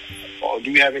 or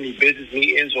do you have any business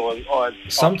meetings or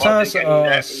sometimes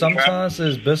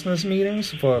it's business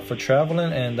meetings for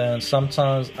traveling, and then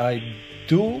sometimes I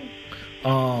do.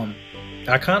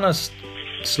 I kind of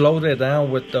slowed it down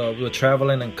with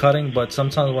traveling and cutting, but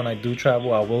sometimes when I do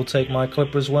travel, I will take my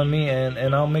clippers with me,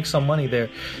 and I'll make some money there,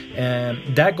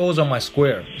 and that goes on my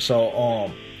Square.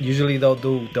 So usually they'll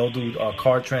do a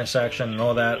card transaction and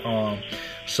all that.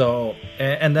 So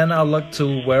and then I'll look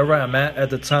to wherever I'm at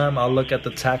the time. I'll look at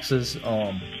the taxes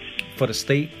for the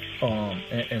state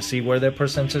and see where their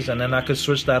percentage, and then I could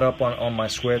switch that up on my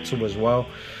Square too as well.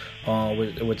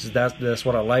 Which that's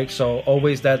what I like. So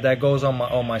always that goes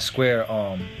on my Square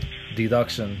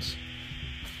deductions.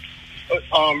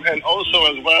 And also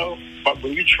as well, but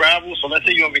when you travel, so let's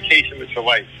say you're on vacation with your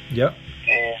wife. Yep.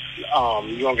 And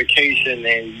you're on vacation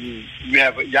and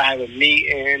y'all have a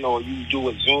meeting, or you do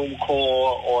a Zoom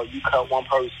call, or you cut one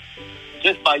person.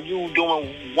 Just by you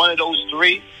doing one of those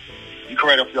three, you can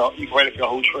write up your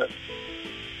whole trip.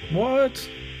 What?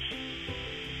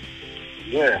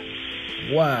 Yeah.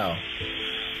 Wow.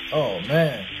 Oh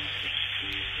man.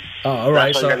 Oh, all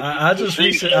right. So I just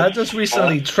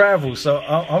recently traveled, so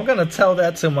I'm gonna tell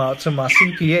that to my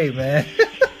CPA, man.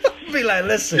 Be like,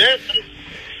 listen. Yeah.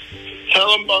 Tell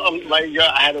them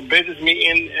I had a business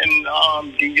meeting in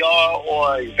DR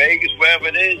or Vegas, wherever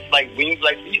it is. Like when we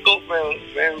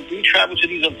travel to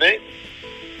these events.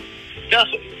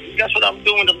 Guess what I'm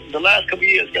doing the last couple of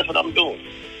years. Guess what I'm doing?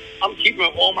 I'm keeping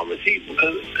all my receipts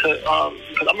because I'm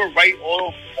gonna write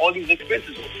all these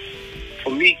expenses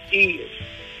for me eating.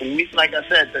 For me, like I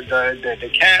said, the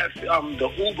cab, the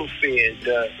Uber fare,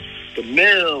 the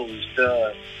meals,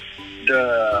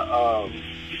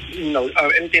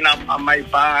 anything I might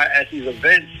buy at these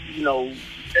events,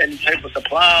 any type of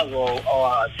supplies or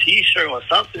a T-shirt or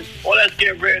something. All that's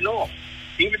getting written off.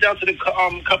 Even down to the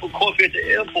cup of coffee at the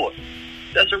airport.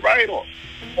 That's a write-off.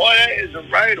 All that is a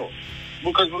write-off.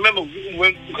 Because remember,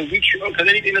 because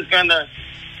anything that's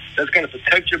gonna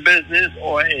protect your business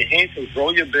or enhance and grow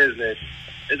your business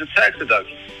is a tax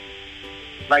deduction.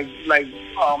 Like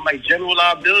general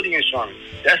liability insurance.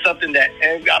 That's something that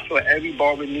I feel every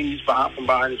barber needs from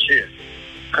behind the chair.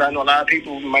 Because I know a lot of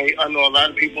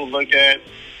people look at.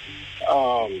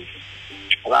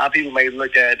 A lot of people may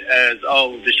look at as,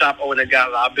 the shop owner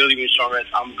got liability insurance,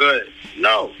 I'm good.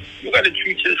 No, you got to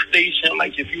treat your station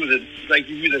like if you was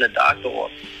in a doctor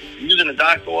office. If you was in a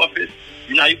doctor office,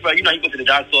 you go to the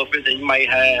doctor office and you might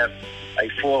have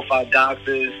like 4 or 5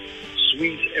 doctors,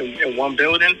 suites in one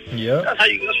building. Yeah, that's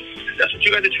what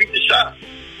you got to treat the shop.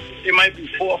 It might be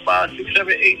 4, 5, 6,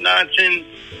 7, 8, 9, 10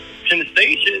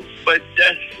 stations, but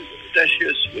that's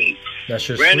your suite. That's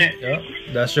your suite. Yeah.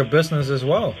 That's your business as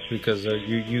well, because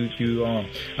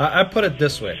I put it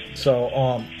this way.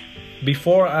 So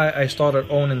before I started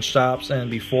owning shops,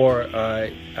 and before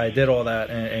I did all that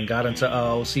and got into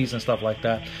LLCs and stuff like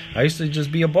that, I used to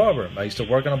just be a barber. I used to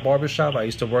work in a barber shop. I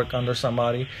used to work under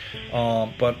somebody,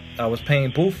 but I was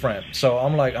paying booth rent. So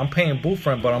I'm paying booth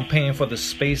rent, but I'm paying for the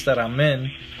space that I'm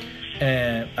in,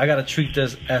 and I got to treat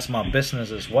this as my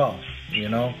business as well,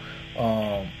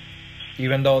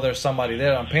 even though there's somebody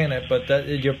there, I'm paying it, but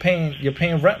you're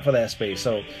paying rent for that space.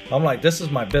 So I'm like, this is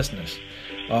my business.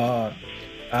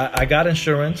 I got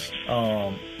insurance,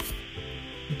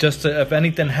 just to, if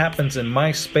anything happens in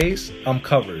my space, I'm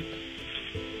covered.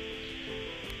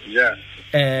 Yeah.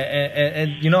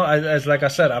 And as like I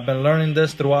said, I've been learning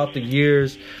this throughout the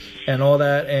years and all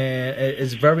that, and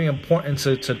it's very important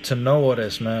to know all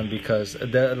this, man, because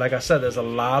like I said, there's a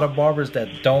lot of barbers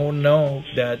that don't know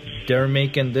that they're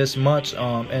making this much,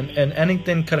 and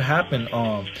anything could happen,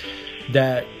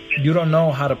 that you don't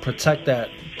know how to protect that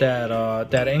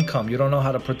income. You don't know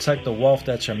how to protect the wealth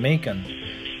that you're making,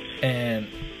 and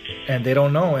they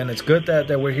don't know. And it's good that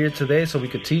we're here today so we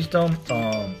could teach them.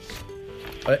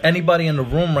 Anybody in the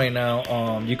room right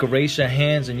now, you can raise your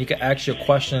hands and you can ask your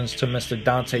questions to Mr.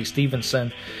 Dante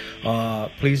Stevenson.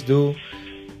 Please do.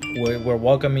 We're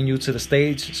welcoming you to the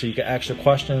stage so you can ask your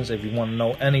questions if you want to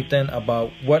know anything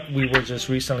about what we were just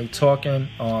recently talking,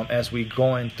 as we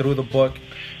going through the book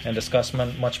and discuss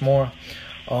much more.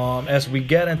 As we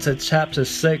get into chapter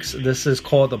 6, this is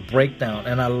called the breakdown,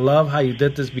 and I love how you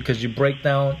did this because you break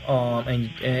down,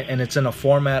 and it's in a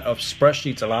format of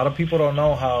spreadsheets. A lot of people don't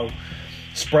know how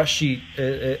spreadsheet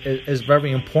is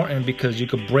very important, because you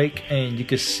could break and you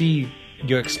could see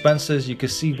your expenses, you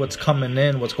could see what's coming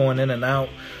in, what's going in and out,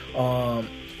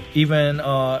 even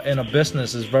in a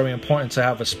business, it's very important to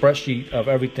have a spreadsheet of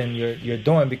everything you're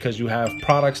doing, because you have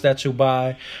products that you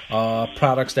buy,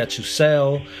 products that you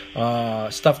sell,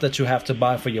 stuff that you have to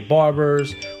buy for your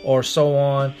barbers or so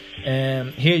on.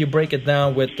 And here you break it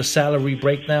down with the salary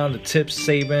breakdown, the tips,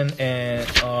 saving, and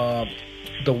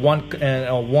the one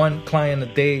client a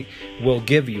day will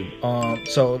give you.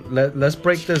 So let's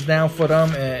break this down for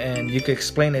them, and you can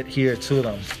explain it here to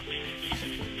them.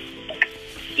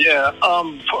 Yeah,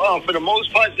 for the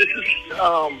most part, this is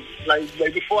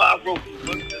like before I wrote the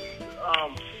book.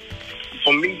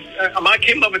 For me, I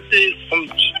came up with this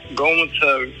from going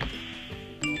to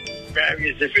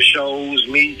various different shows,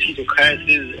 me teaching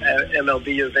classes at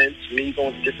MLB events, me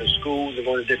going to different schools and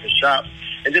going to different shops,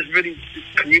 and just really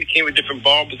communicating with different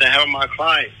barbers and having my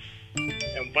clients.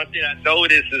 And one thing I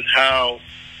noticed is how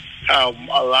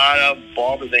a lot of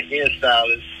barbers and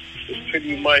hairstylists is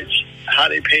pretty much how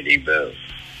they pay their bills,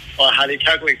 or how they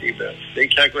calculate their bills. They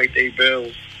calculate their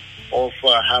bills off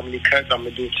how many cuts I'm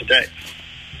gonna do today,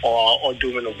 or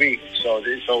do in a week. So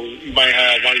you might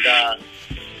have one guy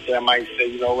that might say,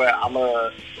 you know what,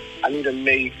 I need to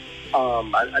make,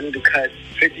 I need to cut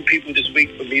 50 people this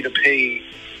week for me to pay.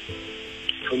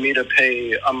 I need to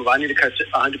cut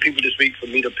 100 people this week for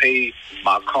me to pay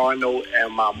my car note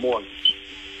and my mortgage.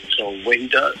 So what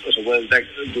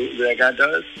that guy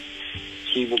does,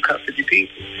 he will cut 50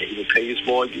 people, and he will pay his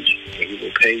mortgage, and he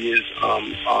will pay his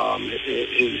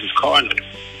car note.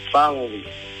 Finally,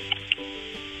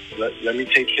 let me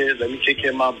take care of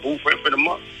my booth rent for the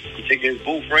month. He take care of his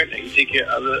booth rent, and he take care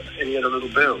of any other little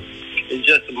bills. It's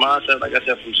just the mindset, like I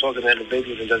said, from talking to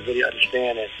individuals and just really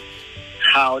understanding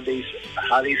how they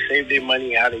save their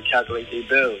money and how they calculate their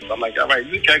bills. I'm like, all right,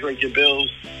 you calculate your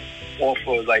bills off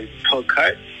of like per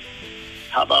cut.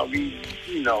 How about we,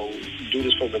 do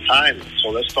this for retirement? So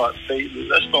let's start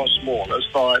small. Let's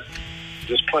start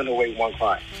just putting away one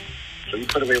client. So you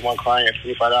put away one client,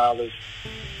 $25,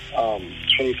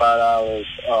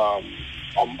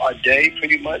 a day,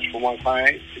 pretty much, for one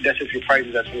client. That's if your price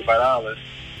is at $25.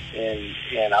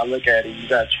 And I look at it, you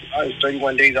got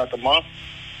 31 days out the month.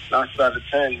 9 out of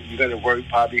 10, you're going to work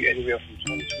probably anywhere from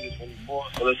 22 to 24.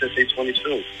 So let's just say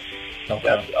 22. Okay.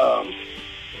 That's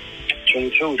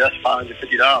 22. That's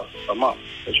 $550 a month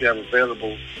that you have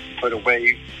available to put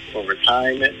away for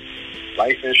retirement,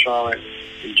 life insurance,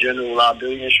 and general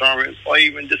liability insurance, or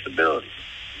even disability.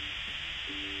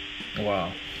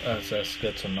 Wow, that's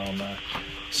good to know, man.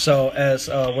 So as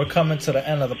we're coming to the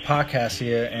end of the podcast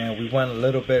here, and we went a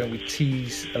little bit and we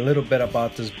teased a little bit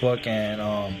about this book and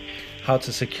how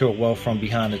to secure wealth from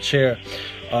behind the chair.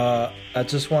 I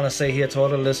just want to say here to all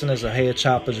the listeners of Hair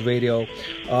Choppers Radio,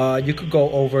 you could go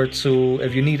over to,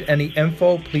 if you need any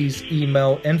info, please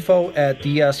email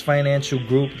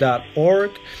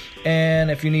info@dsfinancialgroup.org. And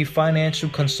if you need financial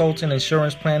consulting,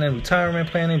 insurance planning,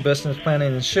 retirement planning, business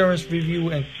planning, insurance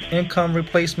review, and income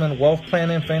replacement, wealth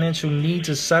planning, financial needs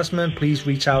assessment, please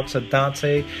reach out to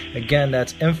Dante. Again,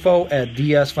 that's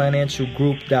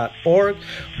info@dsfinancialgroup.org.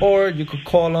 Or you could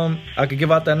call them. I could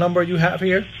give out that number you have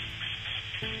here.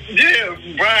 Yeah,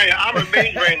 Brian, I'm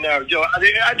amazed right now. Yo,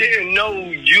 I didn't know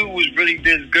you was really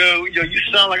this good. Yo, you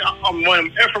sound like I'm one of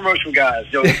them infomercial guys.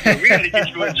 Yo, we got to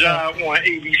get you a job on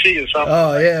ABC or something.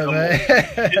 Oh, yeah,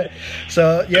 man.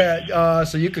 So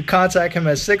you could contact him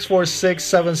at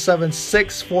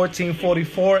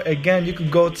 646-776-1444. Again, you could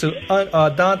go to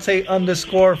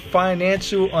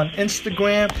Dante_financial on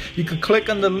Instagram. You could click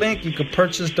on the link. You could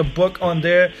purchase the book on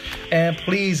there. And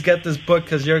please get this book,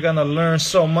 because you're going to learn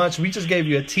so much. We just gave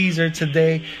you a teaser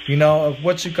today, of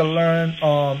what you can learn.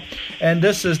 And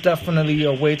this is definitely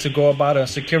a way to go about it,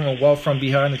 securing wealth from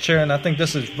behind the chair. And I think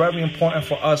this is very important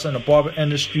for us in the barber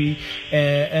industry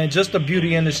and just the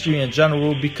beauty industry in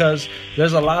general, because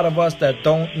there's a lot of us that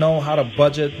don't know how to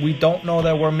budget. We don't know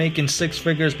that we're making six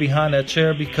figures behind that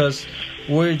chair, because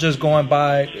we're just going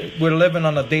by, we're living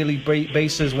on a daily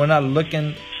basis. We're not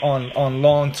looking on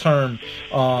long-term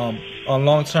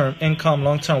income,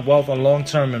 long-term wealth, on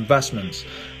long-term investments.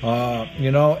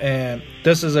 And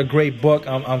this is a great book.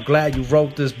 I'm glad you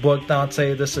wrote this book,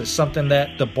 Dante. This is something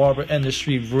that the barber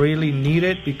industry really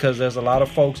needed, because there's a lot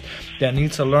of folks that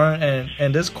need to learn. And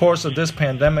in this course of this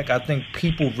pandemic, I think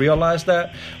people realize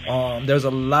that. There's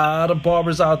a lot of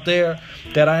barbers out there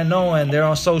that I know, and they're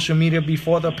on social media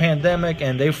before the pandemic,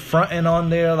 and they fronting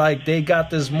on there like they got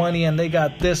this money and they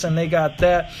got this and they got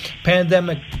that.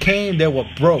 Pandemic came, they were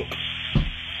broke,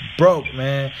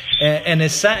 man, and it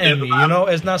saddened me.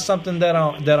 It's not something that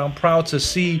I'm proud to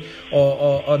see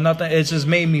or nothing. It just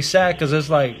made me sad, because it's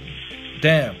like,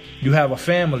 damn, you have a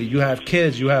family, you have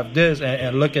kids, you have this,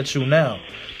 and look at you now.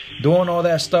 doing all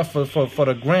that stuff for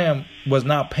the gram was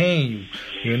not paying you,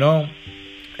 you know.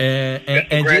 And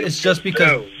it's just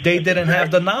because they didn't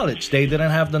have the knowledge. They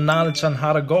didn't have the knowledge on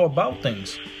how to go about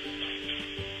things.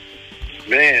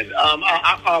 Man,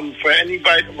 for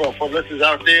anybody, well, for listeners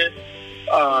out there,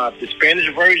 the Spanish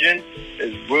version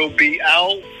will be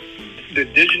out. The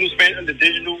digital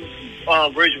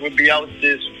version will be out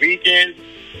this weekend,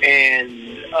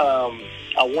 and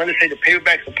I want to say the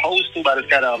paperback's supposed to, but I just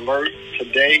got an alert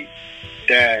today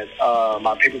that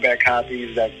my paperback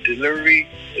copies, that delivery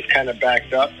is kind of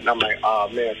backed up, and I'm like, oh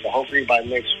man. So hopefully by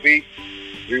next week,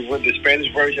 the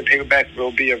Spanish version paperback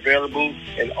will be available,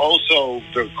 and also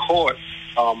the course.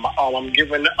 I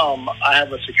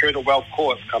have a Secure the Wealth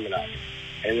course coming out,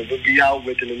 and it will be out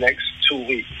within the next 2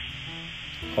 weeks.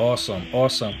 Awesome.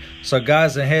 So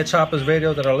guys in Head Choppers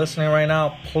Radio that are listening right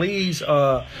now, please,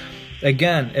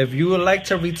 again, if you would like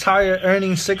to retire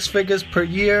earning 6 figures per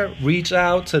year, reach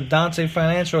out to Dante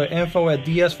Financial at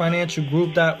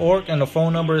info@dsfinancialgroup.org, and the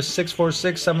phone number is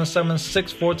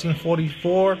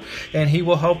 646-776-1444, and he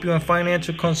will help you in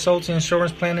financial consulting,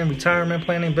 insurance planning, retirement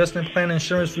planning, business planning,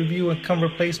 insurance review, income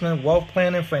replacement, wealth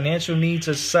planning, financial needs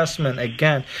assessment.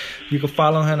 Again, you can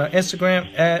follow him on Instagram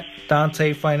at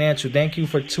Dante Financial. Thank you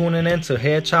for tuning in to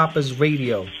Head Choppers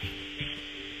Radio.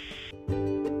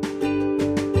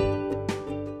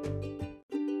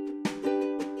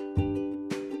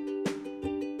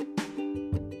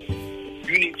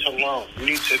 You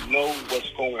need to know what's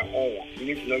going on. You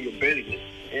need to know your business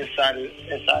inside and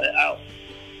out.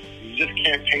 You just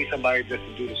can't pay somebody just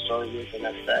to do the service and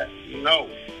that's that. No.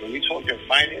 When we're talking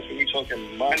finance, when we're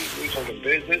talking money, when we're talking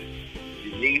business,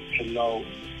 you need to know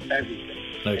everything.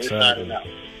 Inside and out.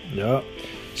 Yeah.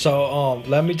 So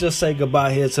let me just say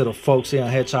goodbye here to the folks here on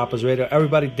Head Choppers Radio.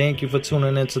 Everybody, thank you for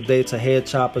tuning in today to Head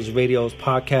Choppers Radio's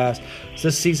podcast. This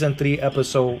is season 3,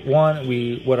 episode 1.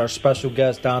 We with our special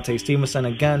guest Dante Stevenson.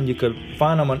 Again, you could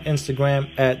find him on Instagram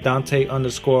at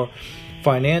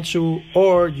Dante_financial,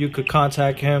 or you could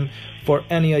contact him for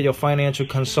any of your financial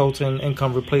consulting,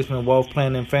 income replacement, wealth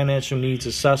planning, financial needs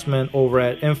assessment over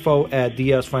at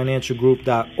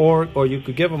info@dsfinancialgroup.org, or you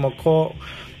could give him a call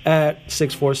at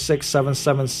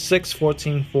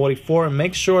 646-776-1444, and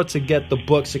make sure to get the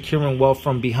book Securing Wealth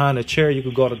from Behind a Chair. You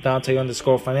could go to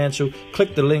Dante_financial,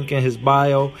 click the link in his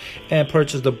bio and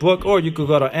purchase the book, or you could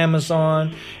go to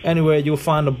Amazon. Anywhere you'll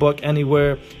find the book,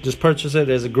 anywhere, just purchase it.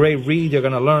 It's a great read. You're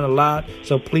gonna learn a lot,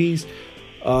 so please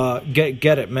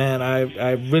get it, man.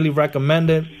 I really recommend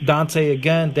it. Dante,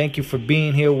 again, thank you for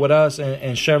being here with us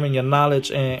and sharing your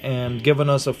knowledge and giving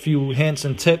us a few hints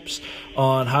and tips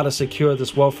on how to secure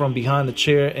this wealth from behind the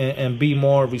chair and be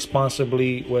more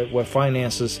responsibly with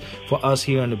finances for us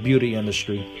here in the beauty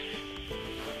industry.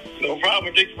 No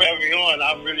problem. Thank you for having me on.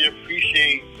 I really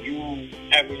appreciate you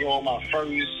having me on my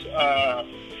first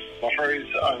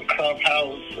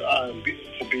Clubhouse to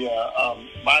be a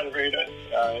moderator.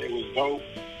 It was dope.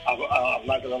 I'm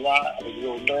not gonna lie, I was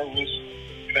real nervous.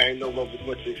 I didn't know what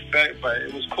to expect, but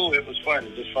it was cool. It was fun.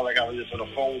 It just felt like I was just on the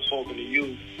phone talking to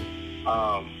you,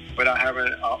 without having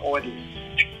an audience.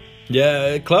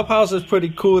 Yeah, Clubhouse is pretty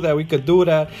cool that we could do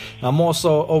that. I'm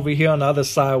also over here on the other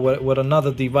side with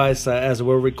another device as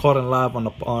we're recording live on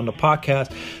the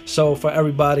podcast. So for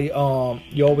everybody,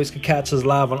 you always can catch us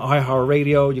live on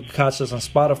iHeartRadio. You can catch us on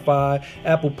Spotify,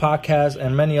 Apple Podcasts,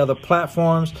 and many other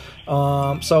platforms.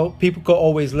 So people could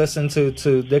always listen to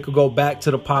they could go back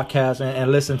to the podcast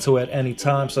and listen to it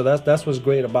anytime. So that's what's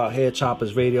great about Head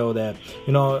Choppers Radio, that,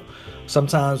 you know,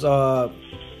 sometimes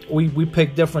we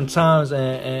pick different times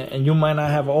and you might not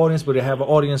have an audience, but you have an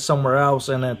audience somewhere else,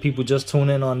 and then people just tune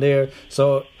in on there.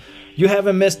 So you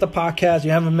haven't missed the podcast,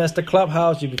 you haven't missed the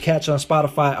Clubhouse. You can catch it on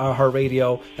Spotify,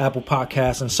 iHeartRadio, Apple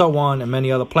Podcasts, and so on, and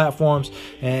many other platforms.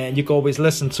 And you can always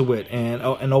listen to it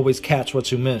and always catch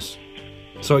what you miss.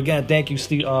 So again, thank you,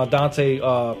 Dante,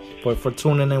 for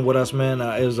tuning in with us, man.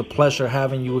 It was a pleasure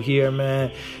having you here,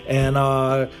 man. And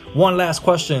one last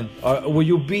question: will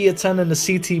you be attending the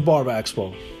CT Barber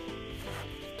Expo?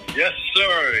 Yes,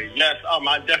 sir. Yes,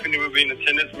 I definitely will be in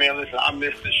attendance, man. Listen, I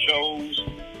miss the shows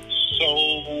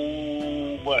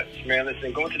so much, man.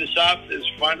 Listen, going to the shops is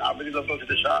fun. I really love going to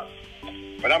the shops,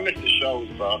 but I miss the shows,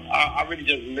 bro. I really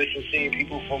just miss seeing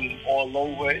people from all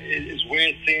over. It's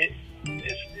weird seeing.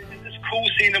 It's cool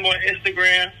seeing them on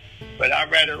Instagram, but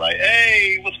I'd rather like,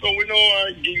 hey, what's going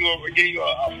on? Give you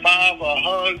a five, a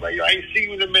hug. Like, yo, I ain't see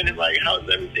you in a minute. Like, how's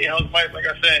everything? How's life? Like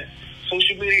I said,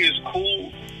 social media is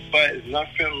cool, but it's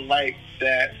nothing like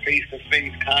that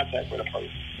face-to-face contact with a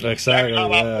person. Exactly.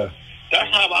 That's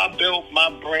how I built my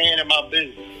brand and my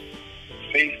business,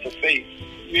 face-to-face.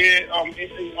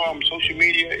 social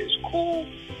media is cool.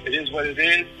 It is what it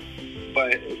is,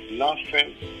 but it's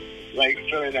nothing like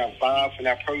feeling that vibe from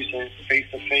that person face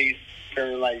to face,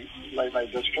 feeling like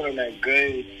just feeling that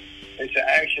good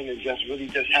interaction and just really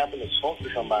just having to talk to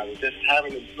somebody, just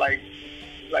having to like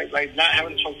not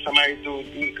having to talk to somebody through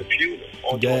the computer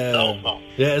or through a cell phone.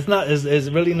 Yeah, it's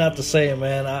really not the same,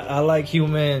 man. I like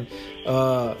human.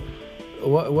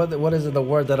 What is it? The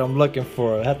word that I'm looking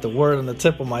for? I have the word on the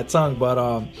tip of my tongue,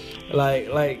 but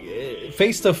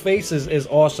face to face is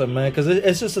awesome, man, because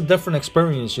it's just a different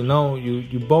experience. You know,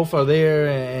 you both are there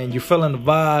and you're feeling the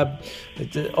vibe.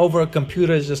 Over a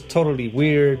computer is just totally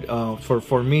weird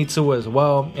for me too as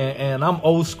well. And I'm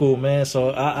old school, man,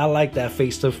 so I like that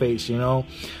face to face. You know,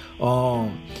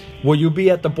 will you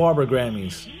be at the Barber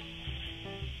Grammys?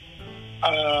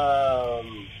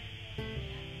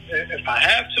 If I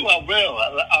have to, I will.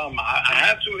 I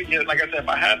have to. Yeah, like I said, if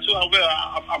I have to, I will.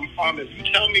 I'm if you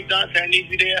tell me, Dante, I need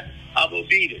you there, I will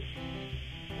be there.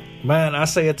 Man, I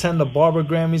say attend the Barber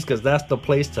Grammys because that's the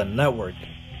place to network.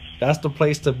 That's the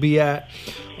place to be at.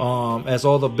 As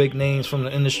all the big names from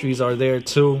the industries are there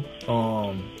too.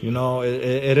 You know,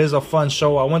 it is a fun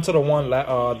show. I went to the one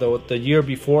the year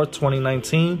before,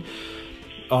 2019.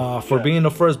 Being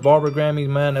the first Barber Grammy,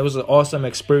 man, it was an awesome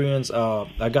experience.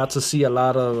 I got to see a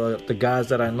lot of the guys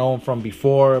that I know from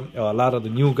before, a lot of the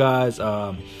new guys.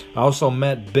 I also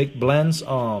met Big Blends,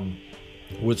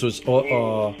 which was,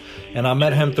 and I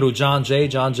met him through John Jay.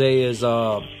 John Jay is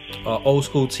a old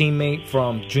school teammate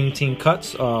from Dream Team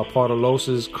Cuts, part of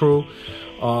Los's crew.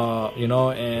 You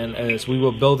know, and as we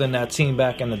were building that team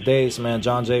back in the days, man,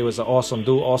 John Jay was an awesome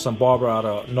dude, awesome barber out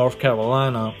of North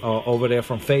Carolina, over there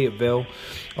from Fayetteville.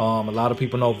 A lot of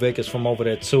people know Vic is from over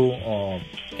there too.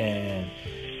 And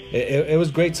it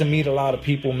was great to meet a lot of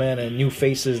people, man, and new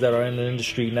faces that are in the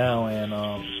industry now. And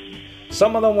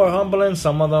some of them were humbling,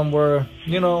 some of them were,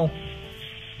 you know,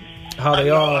 how they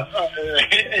are.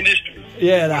 Industry.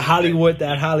 Yeah, that Hollywood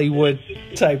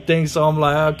type thing. So I'm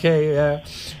like, okay, yeah.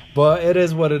 But it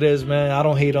is what it is, man. I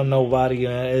don't hate on nobody.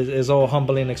 It's all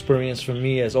humbling experience for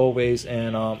me as always,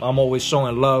 and I'm always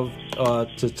showing love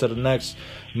to the next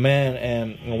man.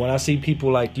 And when I see people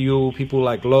like you, people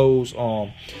like Lowe's,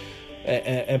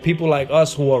 and people like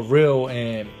us who are real,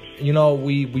 and you know,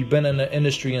 we've been in the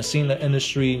industry and seen the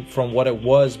industry from what it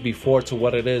was before to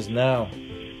what it is now.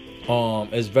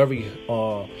 It's very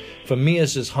for me,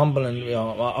 it's just humbling.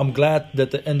 I'm glad that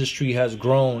the industry has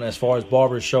grown as far as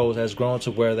barber shows has grown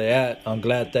to where they're at. I'm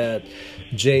glad that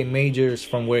Jay Majors,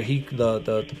 from where he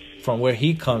from where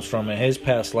he comes from in his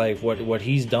past life, what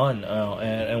he's done,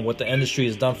 and what the industry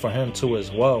has done for him too as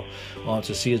well.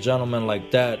 To see a gentleman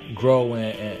like that grow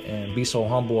and be so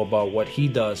humble about what he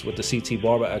does with the CT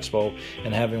Barber Expo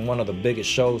and having one of the biggest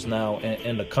shows now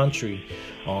in the country,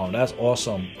 that's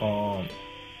awesome.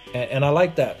 And I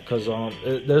like that because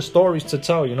there's stories to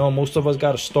tell. You know, most of us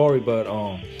got a story, but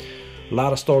a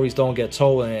lot of stories don't get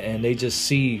told, and they just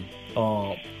see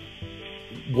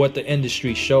what the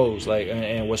industry shows, like,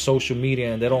 and with social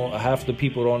media, and half the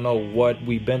people don't know what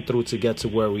we've been through to get to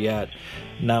where we at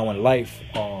now in life,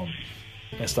 and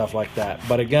stuff like that.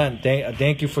 But again,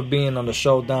 thank you for being on the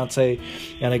show, Dante.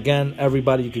 And again,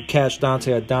 everybody, you could catch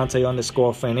Dante at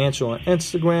Dante_financial on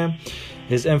Instagram.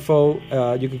 His info,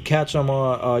 you could catch him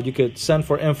on, you could send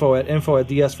for info at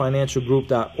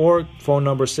dsfinancialgroup.org. Phone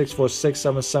number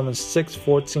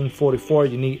 646-776-1444.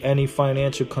 You need any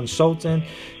financial consultant,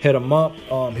 hit him up.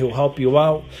 He'll help you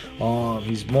out.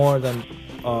 He's more than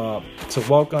to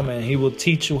welcome, and he will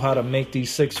teach you how to make these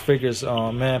 6 figures,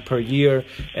 man, per year,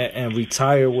 and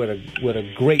retire with a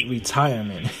great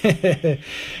retirement.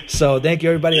 So thank you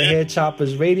everybody at Head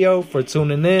Choppers Radio for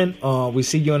tuning in. We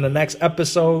see you in the next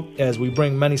episode as we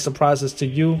bring many surprises to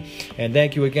you, and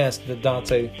thank you again,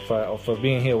 Dante, for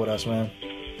being here with us, man.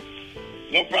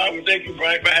 No problem. Thank you,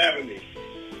 Brian, for having me.